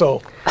feet.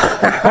 So.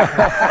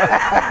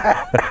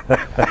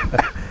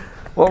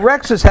 Well,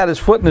 Rex has had his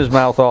foot in his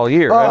mouth all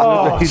year.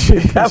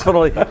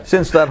 Definitely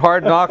since that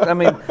hard knock. I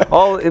mean,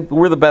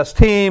 we're the best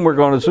team. We're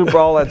going to the Super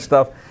Bowl, all that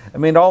stuff. I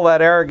mean, all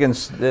that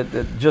arrogance it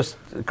just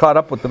caught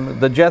up with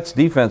them. The Jets'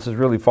 defense is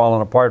really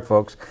falling apart,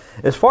 folks.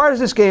 As far as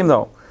this game,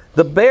 though,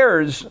 the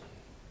Bears,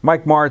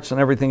 Mike Martz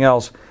and everything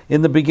else,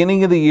 in the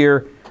beginning of the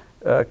year,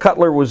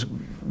 Cutler was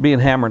being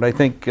hammered. I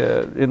think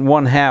in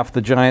one half,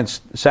 the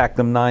Giants sacked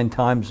them 9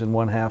 times in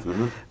one half.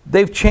 Mm-hmm.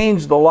 They've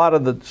changed a lot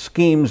of the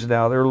schemes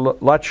now. They're a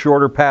lot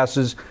shorter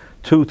passes,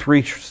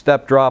 2-3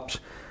 step drops,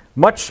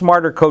 much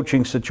smarter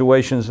coaching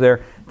situations there.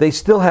 They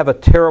still have a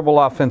terrible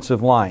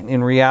offensive line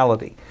in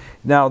reality.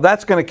 Now,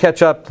 that's going to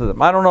catch up to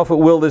them. I don't know if it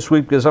will this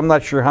week because I'm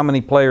not sure how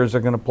many players are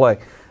going to play.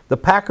 The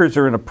Packers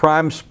are in a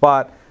prime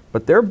spot,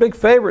 but they're a big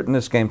favorite in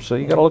this game, so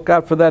you got to look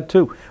out for that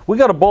too. We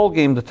got a bowl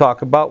game to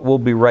talk about. We'll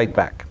be right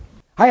back.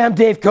 Hi, I'm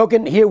Dave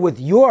Koken here with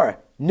your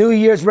New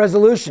Year's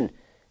resolution.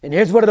 And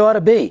here's what it ought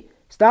to be.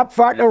 Stop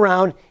farting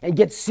around and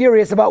get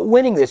serious about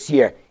winning this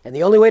year. And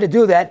the only way to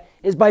do that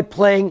is by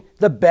playing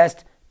the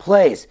best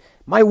plays.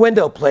 My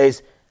window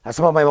plays are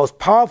some of my most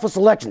powerful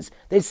selections.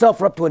 They sell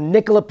for up to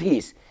 $0.05 a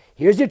piece.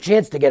 Here's your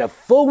chance to get a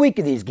full week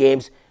of these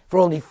games for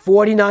only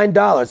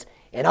 $49,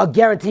 and I'll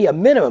guarantee a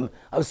minimum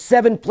of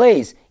 7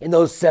 plays in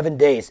those 7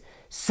 days.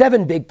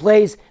 7 big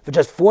plays for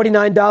just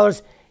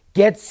 $49.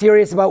 Get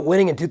serious about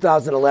winning in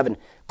 2011.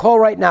 Call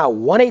right now,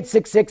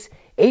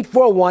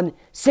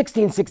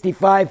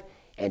 1-866-841-1665,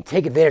 and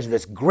take advantage of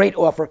this great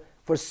offer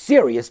for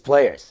serious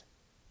players.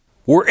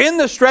 We're in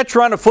the stretch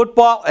run of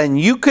football, and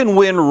you can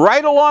win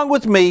right along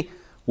with me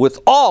with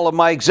all of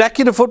my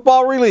executive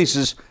football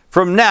releases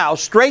from now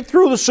straight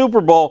through the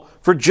Super Bowl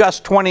for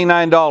just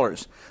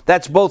 $29.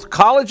 That's both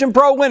college and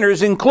pro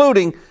winners,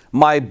 including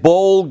my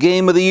bowl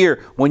game of the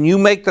year when you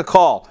make the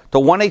call to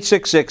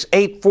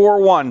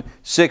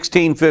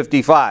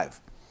 1-866-841-1655.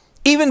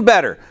 Even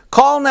better,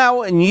 call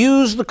now and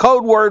use the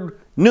code word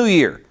New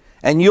Year,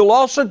 and you'll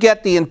also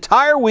get the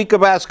entire week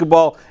of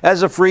basketball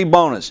as a free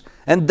bonus.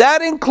 And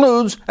that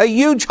includes a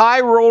huge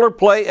high roller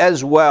play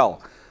as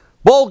well.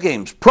 Bowl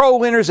games, pro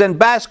winners, and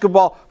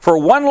basketball for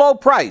one low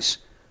price.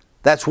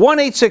 That's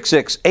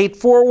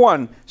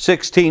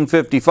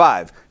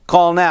 1-866-841-1655.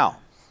 Call now.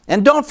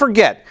 And don't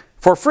forget,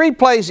 for free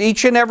plays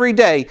each and every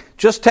day,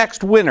 just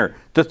text WINNER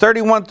to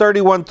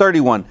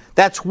 313131.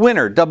 That's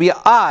WINNER,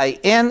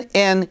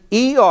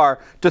 WINNER,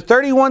 to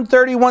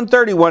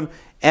 313131,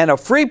 and a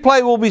free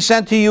play will be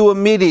sent to you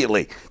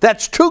immediately.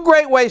 That's 2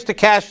 great ways to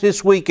cash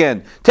this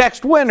weekend.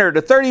 Text WINNER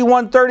to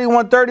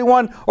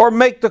 313131 or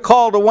make the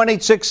call to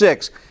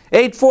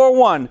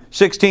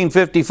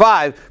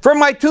 1-866-841-1655 for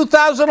my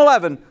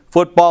 2011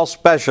 football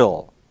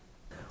special.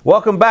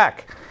 Welcome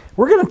back.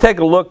 We're going to take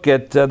a look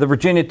at the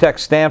Virginia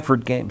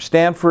Tech-Stanford game.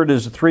 Stanford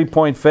is a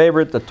 3-point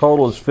favorite. The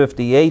total is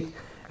 58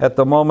 at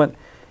the moment.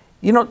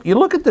 You know, you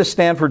look at this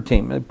Stanford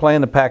team. They play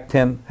in the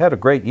Pac-10. Had a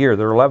great year.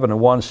 They're 11-1,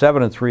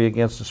 7-3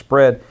 against the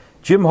spread.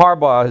 Jim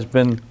Harbaugh has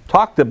been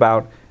talked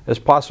about as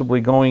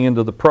possibly going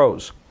into the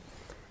pros.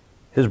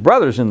 His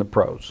brother's in the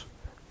pros,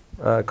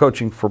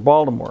 coaching for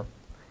Baltimore.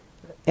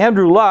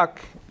 Andrew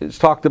Luck is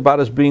talked about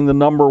as being the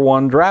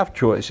 #1 draft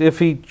choice. If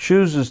he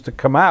chooses to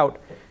come out,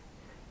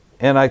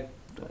 and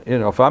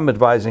if I'm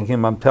advising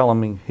him, I'm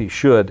telling him he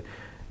should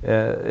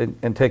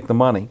and take the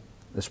money,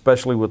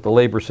 especially with the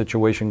labor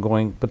situation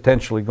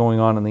potentially going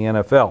on in the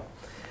NFL.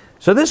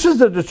 So this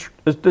is a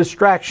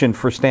distraction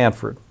for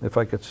Stanford, if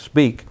I could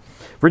speak.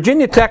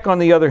 Virginia Tech, on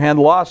the other hand,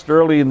 lost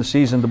early in the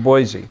season to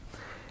Boise.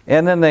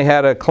 And then they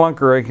had a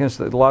clunker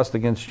they lost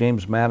against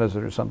James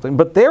Madison or something.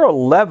 But they're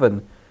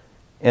 11-2,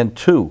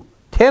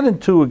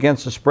 10-2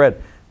 against the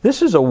spread.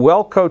 This is a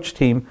well-coached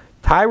team.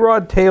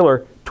 Tyrod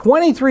Taylor,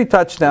 23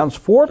 touchdowns,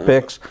 4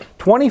 picks,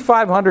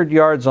 2,500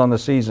 yards on the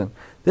season.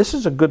 This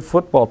is a good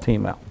football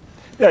team, Al.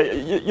 Yeah,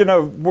 you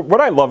know,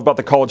 what I love about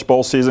the college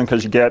bowl season,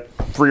 because you get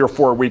 3 or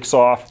 4 weeks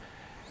off,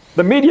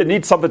 the media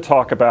needs something to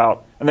talk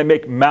about, and they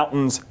make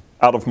mountains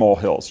out of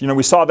molehills. You know,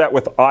 we saw that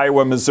with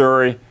Iowa,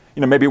 Missouri.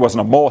 You know, maybe it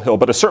wasn't a molehill,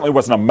 but it certainly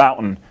wasn't a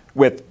mountain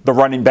with the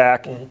running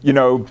back, you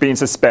know, being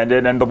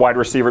suspended and the wide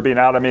receiver being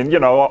out. I mean, you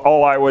know,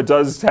 all Iowa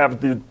does have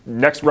the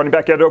next running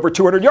back get over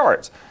 200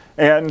 yards.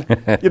 And,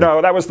 you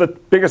know, that was the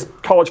biggest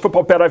college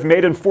football bet I've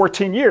made in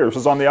 14 years,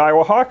 was on the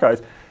Iowa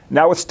Hawkeyes.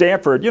 Now with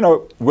Stanford, you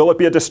know, will it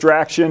be a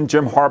distraction?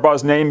 Jim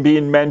Harbaugh's name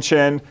being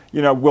mentioned.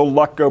 You know, will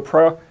Luck go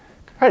pro?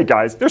 Hey,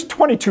 guys, there's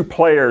 22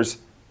 players,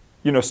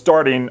 you know,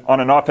 starting on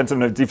an offensive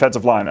and a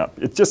defensive lineup.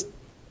 It's just,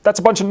 that's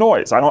a bunch of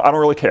noise. I don't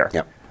really care.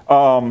 Yep.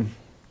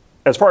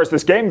 As far as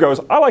this game goes,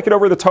 I like it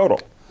over the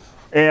total.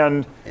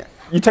 And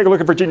you take a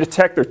look at Virginia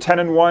Tech, they're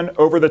 10-1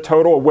 over the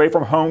total away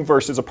from home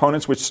versus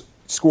opponents which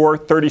score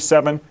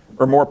 37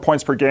 or more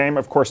points per game.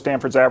 Of course,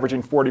 Stanford's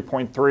averaging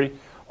 40.3.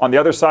 On the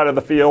other side of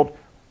the field,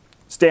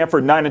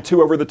 Stanford 9-2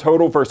 over the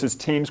total versus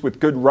teams with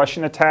good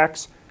rushing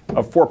attacks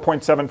of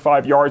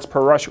 4.75 yards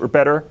per rush or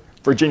better.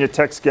 Virginia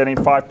Tech's getting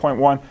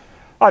 5.1.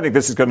 I think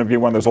this is going to be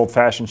one of those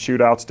old-fashioned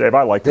shootouts, Dave.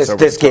 I like this.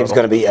 This game's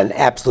going to be an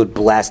absolute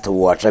blast to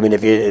watch. I mean,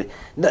 if you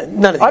none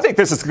of these, I think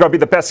this is going to be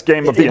the best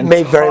game of the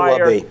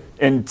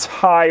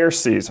entire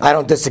season. I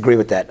don't disagree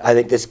with that. I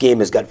think this game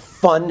has got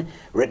fun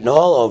written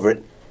all over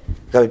it.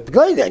 I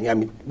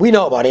mean, we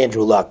know about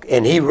Andrew Luck,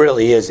 and he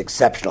really is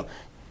exceptional.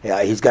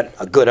 He's got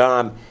a good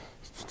arm.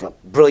 He's a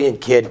brilliant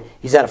kid.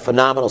 He's had a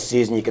phenomenal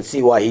season. You can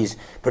see why he's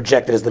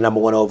projected as the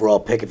 #1 overall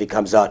pick if he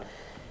comes out.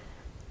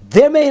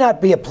 There may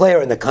not be a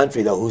player in the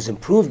country, though, who's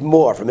improved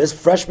more from his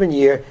freshman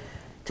year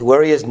to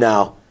where he is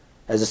now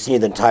as a senior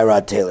than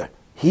Tyrod Taylor.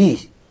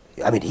 He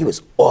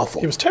was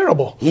awful. He was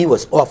terrible. He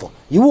was awful.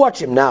 You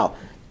watch him now.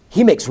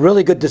 He makes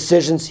really good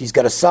decisions. He's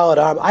got a solid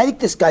arm. I think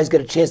this guy's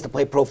got a chance to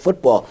play pro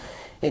football,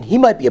 and he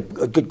might be a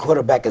good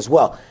quarterback as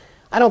well.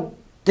 I don't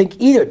think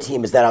either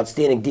team is that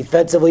outstanding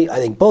defensively. I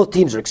think both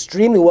teams are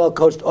extremely well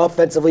coached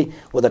offensively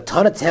with a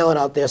ton of talent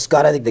out there.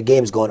 Scott, I think the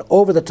game's going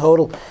over the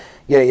total.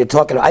 You're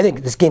talking. I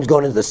think this game's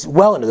going into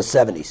into the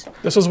 70s.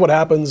 This is what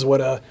happens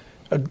when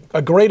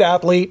a great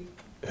athlete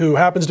who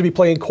happens to be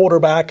playing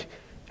quarterback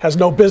has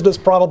no business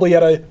probably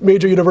at a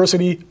major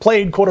university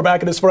playing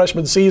quarterback in his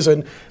freshman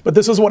season. But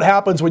this is what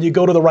happens when you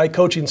go to the right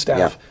coaching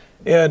staff.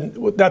 Yeah.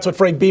 And that's what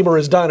Frank Beamer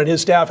has done, and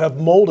his staff have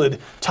molded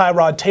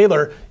Tyrod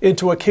Taylor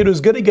into a kid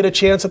who's going to get a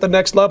chance at the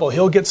next level.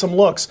 He'll get some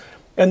looks.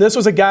 And this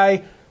was a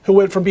guy who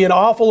went from being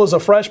awful as a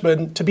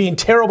freshman to being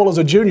terrible as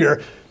a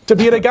junior to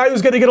being a guy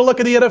who's going to get a look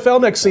at the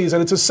NFL next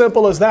season. It's as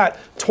simple as that.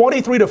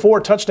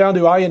 23-4 touchdown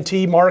to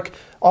INT mark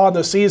on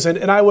the season,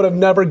 and I would have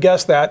never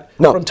guessed that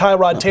from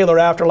Tyrod Taylor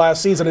after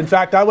last season. In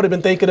fact, I would have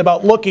been thinking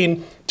about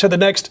looking to the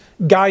next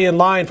guy in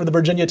line for the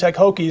Virginia Tech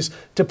Hokies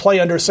to play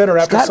under center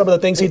after some of the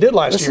things he did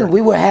last year. Listen, we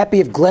were happy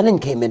if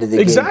Glennon came into the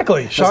game.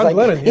 Exactly, Sean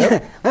Glennon.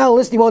 Yep. Well,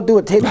 listen, he won't do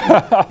it.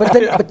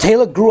 But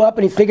Taylor grew up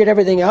and he figured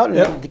everything out,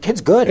 and the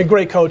kid's good. And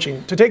great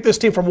coaching. To take this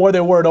team from where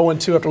they were at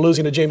 0-2 after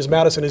losing to James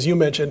Madison, as you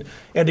mentioned,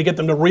 and to get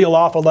them to reel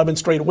off 11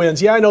 straight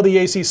wins. Yeah, I know the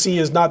ACC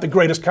is not the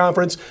greatest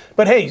conference,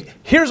 but hey,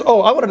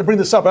 I wanted to bring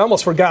this up. I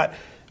almost forgot.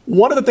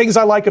 One of the things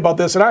I like about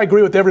this, and I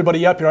agree with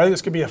everybody up here, I think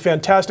this could be a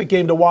fantastic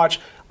game to watch.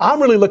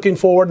 I'm really looking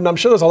forward, and I'm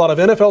sure there's a lot of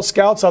NFL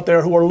scouts out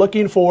there who are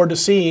looking forward to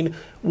seeing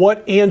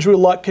what Andrew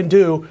Luck can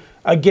do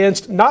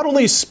against not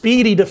only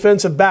speedy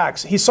defensive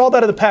backs. He saw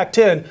that in the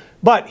Pac-10,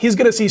 but he's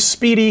going to see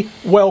speedy,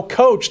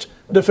 well-coached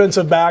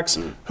defensive backs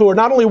who are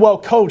not only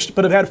well-coached,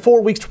 but have had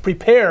 4 weeks to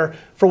prepare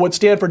for what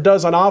Stanford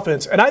does on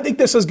offense. And I think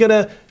this is going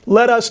to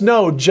let us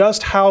know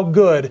just how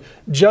good,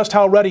 just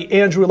how ready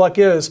Andrew Luck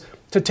is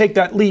to take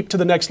that leap to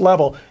the next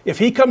level. If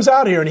he comes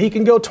out here and he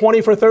can go 20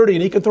 for 30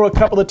 and he can throw a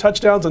couple of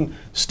touchdowns and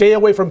stay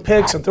away from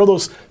picks and throw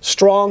those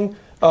strong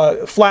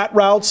flat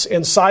routes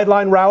and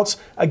sideline routes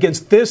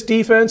against this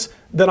defense,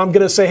 then I'm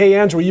going to say, hey,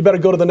 Andrew, you better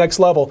go to the next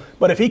level.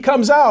 But if he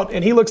comes out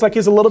and he looks like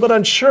he's a little bit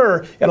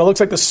unsure and it looks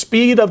like the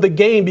speed of the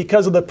game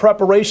because of the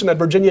preparation that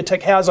Virginia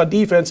Tech has on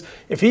defense,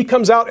 if he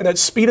comes out and that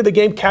speed of the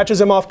game catches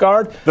him off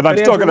guard, then I'm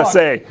still going to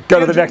say, go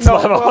to the next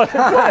level.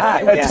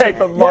 Take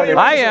the money.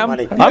 I am.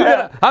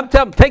 I'm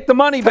telling take the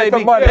money,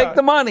 baby. Take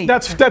the money.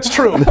 That's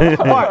true.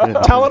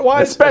 But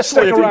talent-wise,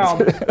 especially stick around.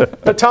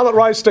 The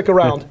talent-wise, stick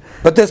around.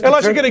 But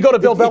unless you're going to go to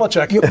Bill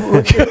Belichick.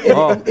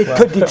 It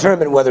could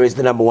determine whether he's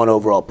the #1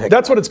 overall pick.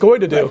 That's what it's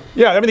going to do. Right.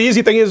 Yeah, I mean, the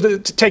easy thing is to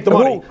take the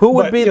money. Who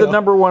would be the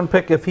 #1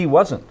 pick if he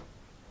wasn't?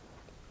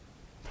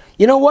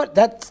 You know what?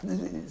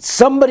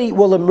 Somebody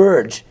will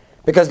emerge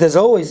because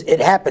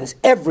it happens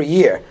every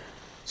year.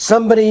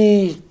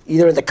 Somebody,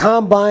 either in the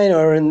Combine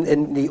or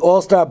in the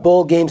All-Star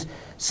Bowl games,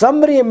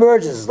 somebody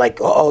emerges like,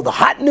 the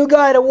hot new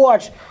guy to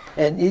watch,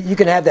 and you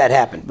can have that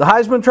happen. The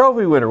Heisman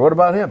Trophy winner, what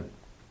about him?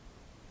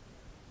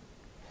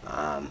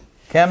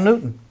 Cam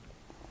Newton.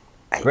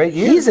 Great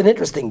year. He's an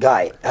interesting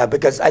guy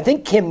because I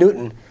think Cam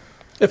Newton,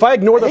 If I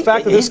ignore the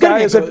fact that this guy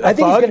is a thug, I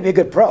think he's going to be a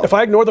good pro. If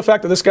I ignore the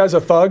fact that this guy's a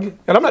thug,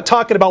 and I'm not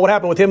talking about what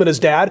happened with him and his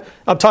dad,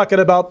 I'm talking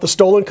about the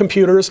stolen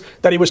computers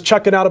that he was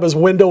chucking out of his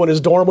window in his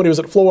dorm when he was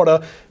at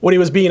Florida when he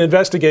was being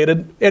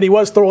investigated, and he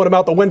was throwing them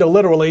out the window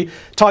literally,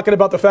 talking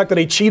about the fact that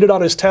he cheated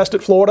on his test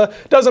at Florida.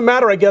 Doesn't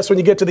matter, I guess, when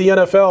you get to the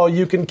NFL,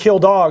 you can kill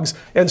dogs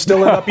and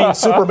still end up being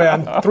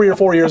Superman 3 or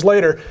 4 years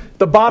later.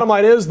 The bottom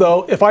line is,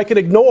 though, if I can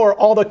ignore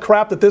all the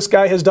crap that this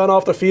guy has done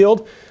off the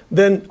field,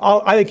 then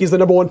I think he's the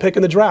number 1 pick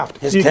in the draft.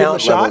 His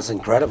talent level is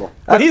incredible.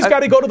 But he's got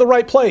to go to the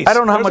right place. I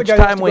don't know how much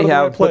time we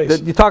have,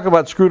 but you talk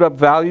about screwed up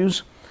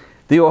values.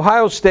 The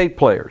Ohio State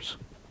players,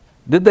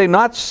 did they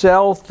not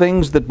sell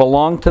things that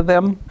belonged to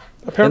them?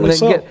 Apparently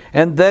so.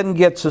 And then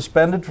get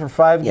suspended for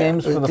 5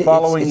 games for the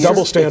following year?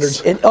 Double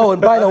standards. And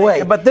by the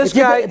way, but this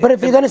guy. But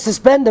if you're going to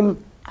suspend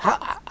him,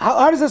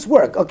 how does this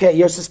work? Okay,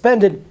 you're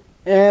suspended,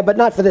 but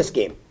not for this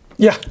game.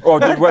 Yeah. Oh,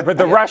 but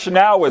the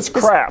rationale was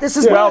crap. This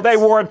is well, they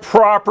weren't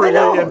properly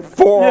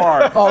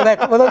informed.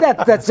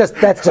 That's just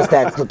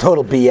the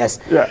total BS.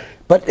 Yeah.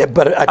 But I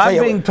tell I'm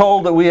you, being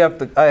told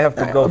that I have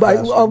to go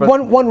fast.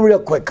 One real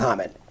quick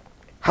comment.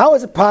 How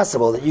is it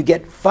possible that you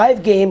get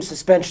 5-game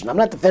suspension? I'm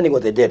not defending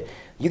what they did.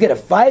 You get a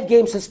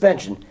 5-game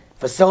suspension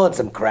for selling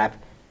some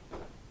crap.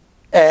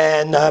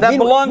 And that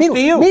belongs to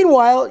you.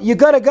 Meanwhile, you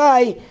got a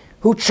guy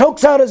who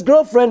chokes out his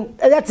girlfriend,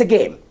 and that's a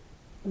game.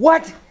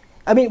 What?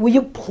 I mean, will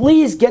you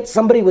please get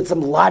somebody with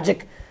some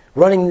logic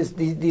running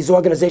these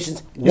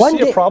organizations? One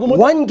game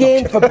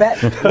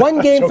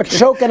for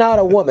choking out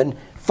a woman,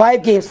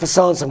 5 games for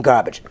selling some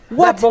garbage.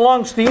 What? That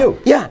belongs to you.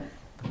 Yeah.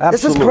 Absolutely.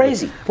 This is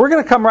crazy. We're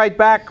going to come right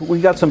back. We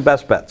got some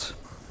best bets.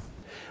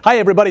 Hi,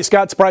 everybody.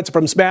 Scott Spreitzer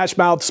from Smash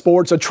Mouth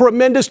Sports. A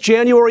tremendous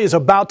January is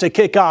about to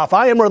kick off.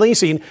 I am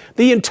releasing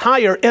the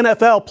entire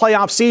NFL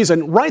playoff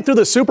season right through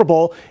the Super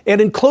Bowl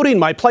and including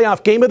my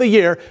playoff game of the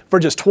year for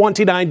just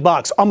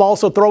 $29. I'm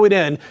also throwing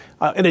in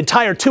an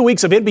entire 2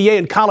 weeks of NBA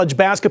and college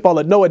basketball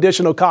at no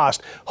additional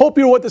cost. Hope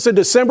you're with us in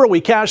December. We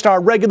cashed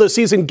our regular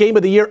season game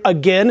of the year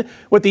again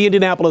with the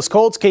Indianapolis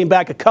Colts, came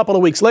back a couple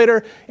of weeks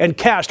later and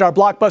cashed our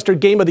blockbuster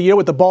game of the year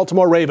with the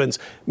Baltimore Ravens.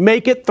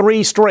 Make it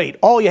 3 straight.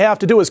 All you have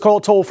to do is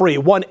call toll-free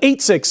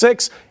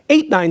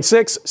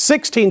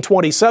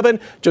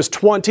 1-866-896-1627. Just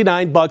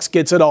 $29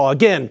 gets it all.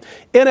 Again,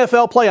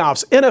 NFL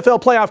playoffs,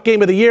 NFL playoff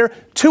game of the year,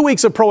 2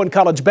 weeks of pro and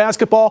college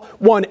basketball,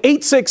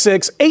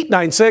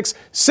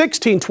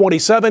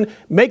 1-866-896-1627.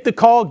 Make the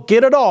call,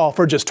 get it all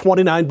for just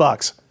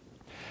 $29.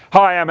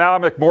 Hi, I'm Al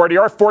McMorty.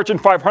 Our Fortune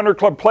 500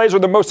 Club plays are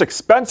the most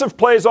expensive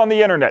plays on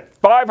the internet,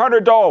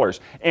 $500.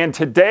 And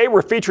today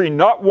we're featuring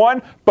not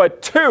 1,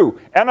 but 2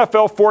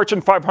 NFL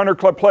Fortune 500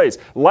 Club plays.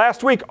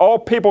 Last week, all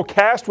people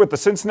cashed with the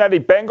Cincinnati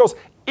Bengals.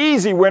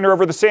 Easy winner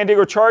over the San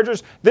Diego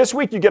Chargers. This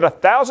week, you get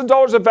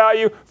 $1,000 of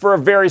value for a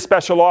very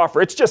special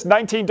offer. It's just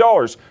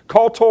 $19.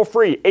 Call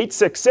toll-free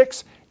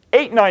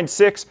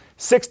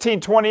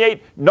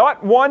 866-896-1628.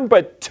 Not 1,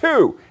 but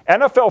 2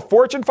 NFL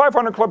Fortune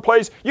 500 Club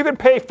plays. You can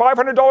pay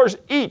 $500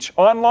 each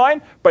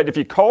online, but if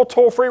you call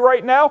toll-free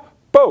right now,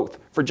 both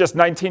for just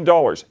 $19.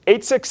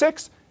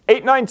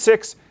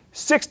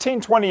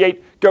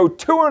 866-896-1628. Go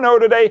 2-0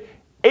 today.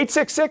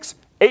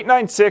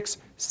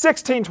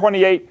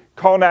 866-896-1628.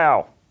 Call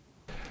now.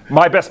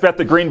 My best bet,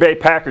 the Green Bay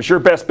Packers. Your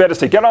best bet is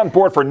to get on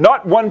board for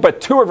not 1,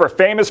 but 2 of our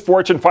famous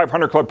Fortune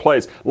 500 Club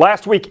plays.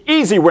 Last week,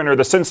 easy winner,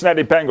 the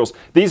Cincinnati Bengals.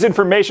 These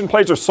information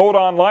plays are sold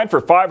online for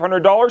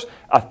 $500.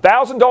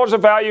 $1,000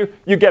 of value.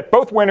 You get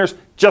both winners,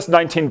 just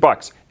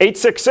 $19.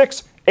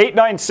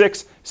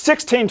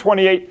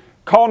 866-896-1628.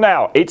 Call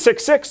now,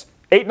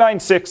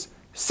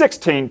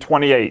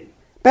 866-896-1628.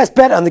 Best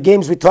bet on the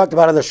games we talked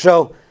about on the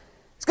show.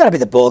 It's got to be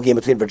the bowl game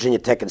between Virginia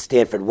Tech and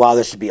Stanford. Wow,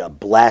 this should be a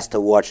blast to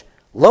watch.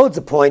 Loads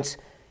of points.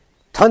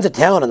 Tons of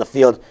talent on the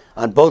field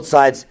on both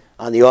sides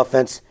on the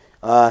offense.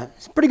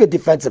 Some pretty good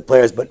defensive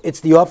players, but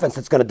it's the offense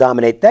that's going to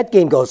dominate. That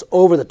game goes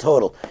over the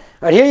total. All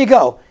right, here you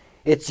go.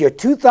 It's your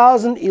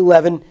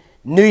 2011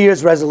 New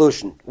Year's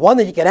resolution. One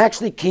that you can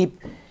actually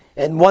keep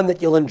and one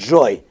that you'll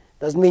enjoy.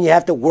 Doesn't mean you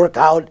have to work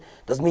out.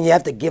 Doesn't mean you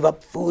have to give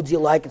up foods you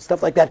like and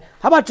stuff like that.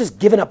 How about just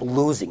giving up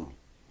losing?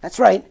 That's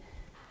right.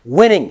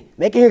 Winning.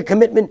 Making a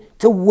commitment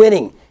to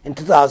winning in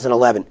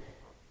 2011.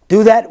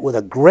 Do that with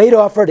a great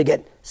offer to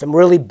get some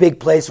really big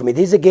plays for me.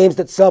 These are games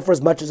that sell for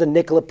as much as a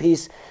nickel a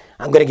piece.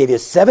 I'm going to give you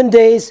 7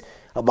 days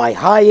of my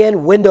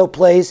high-end window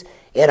plays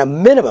and a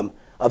minimum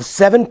of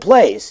 7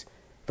 plays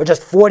for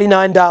just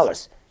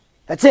 $49.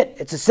 That's it.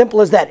 It's as simple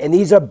as that. And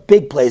these are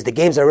big plays, the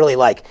games I really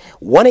like.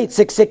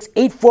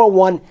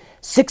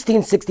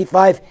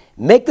 1-866-841-1665.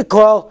 Make the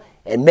call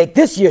and make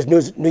this year's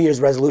New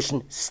Year's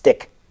resolution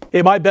stick.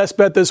 Hey, my best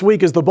bet this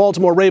week is the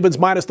Baltimore Ravens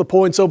minus the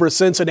points over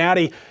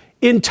Cincinnati.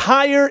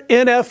 Entire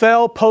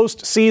NFL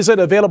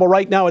postseason available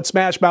right now at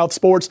Smash Mouth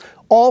Sports,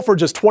 all for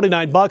just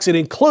 $29. It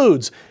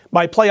includes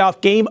my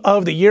playoff game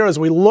of the year as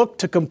we look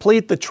to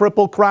complete the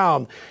Triple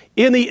Crown.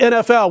 In the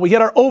NFL, we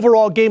hit our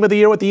overall game of the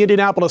year with the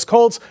Indianapolis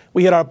Colts.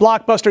 We hit our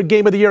blockbuster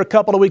game of the year a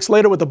couple of weeks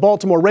later with the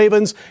Baltimore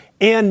Ravens.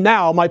 And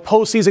now my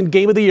postseason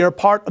game of the year,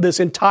 part of this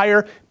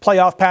entire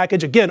playoff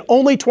package. Again,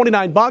 only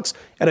 $29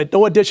 and at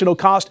no additional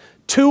cost.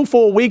 2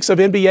 full weeks of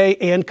NBA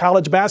and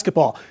college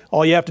basketball.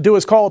 All you have to do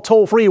is call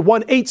toll-free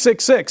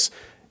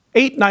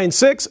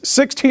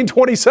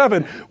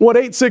 1-866-896-1627.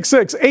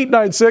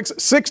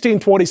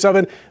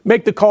 1-866-896-1627.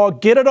 Make the call.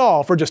 Get it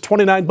all for just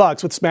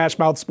 $29 with Smash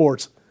Mouth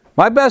Sports.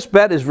 My best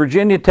bet is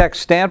Virginia Tech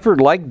Stanford,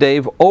 like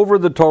Dave, over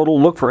the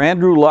total. Look for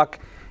Andrew Luck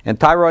and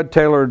Tyrod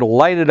Taylor to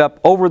light it up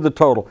over the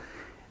total.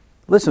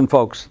 Listen,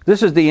 folks,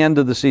 this is the end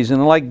of the season.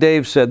 And like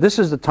Dave said, this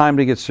is the time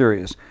to get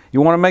serious. You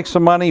want to make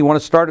some money? You want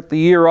to start the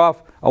year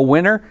off a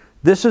winner?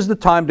 This is the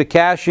time to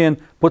cash in,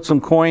 put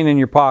some coin in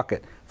your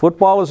pocket.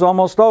 Football is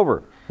almost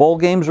over. Bowl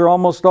games are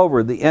almost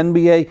over. The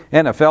NBA,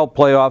 NFL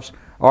playoffs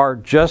are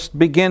just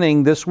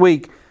beginning this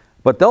week,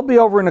 but they'll be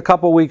over in a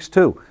couple weeks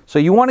too. So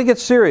you want to get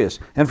serious.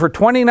 And for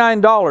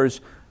 $29,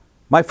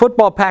 my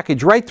football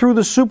package right through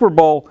the Super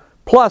Bowl,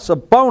 plus a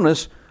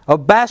bonus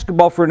of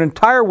basketball for an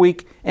entire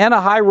week and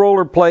a high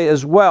roller play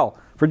as well,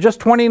 for just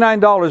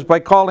 $29 by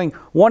calling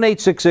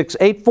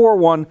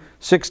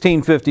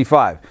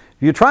 1-866-841-1655. If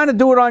you're trying to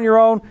do it on your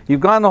own,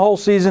 you've gone the whole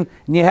season,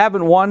 and you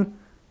haven't won,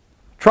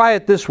 try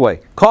it this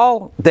way.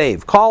 Call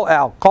Dave, call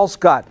Al, call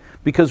Scott,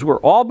 because we've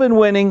all been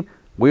winning.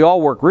 We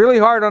all work really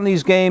hard on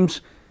these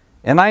games,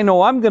 and I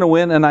know I'm going to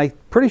win, and I'm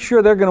pretty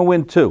sure they're going to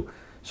win too.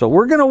 So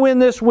we're going to win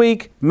this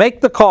week. Make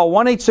the call,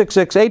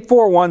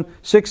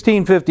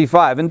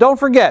 1-866-841-1655. And don't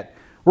forget,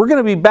 we're going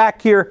to be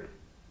back here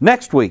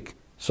next week,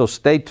 so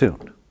stay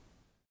tuned.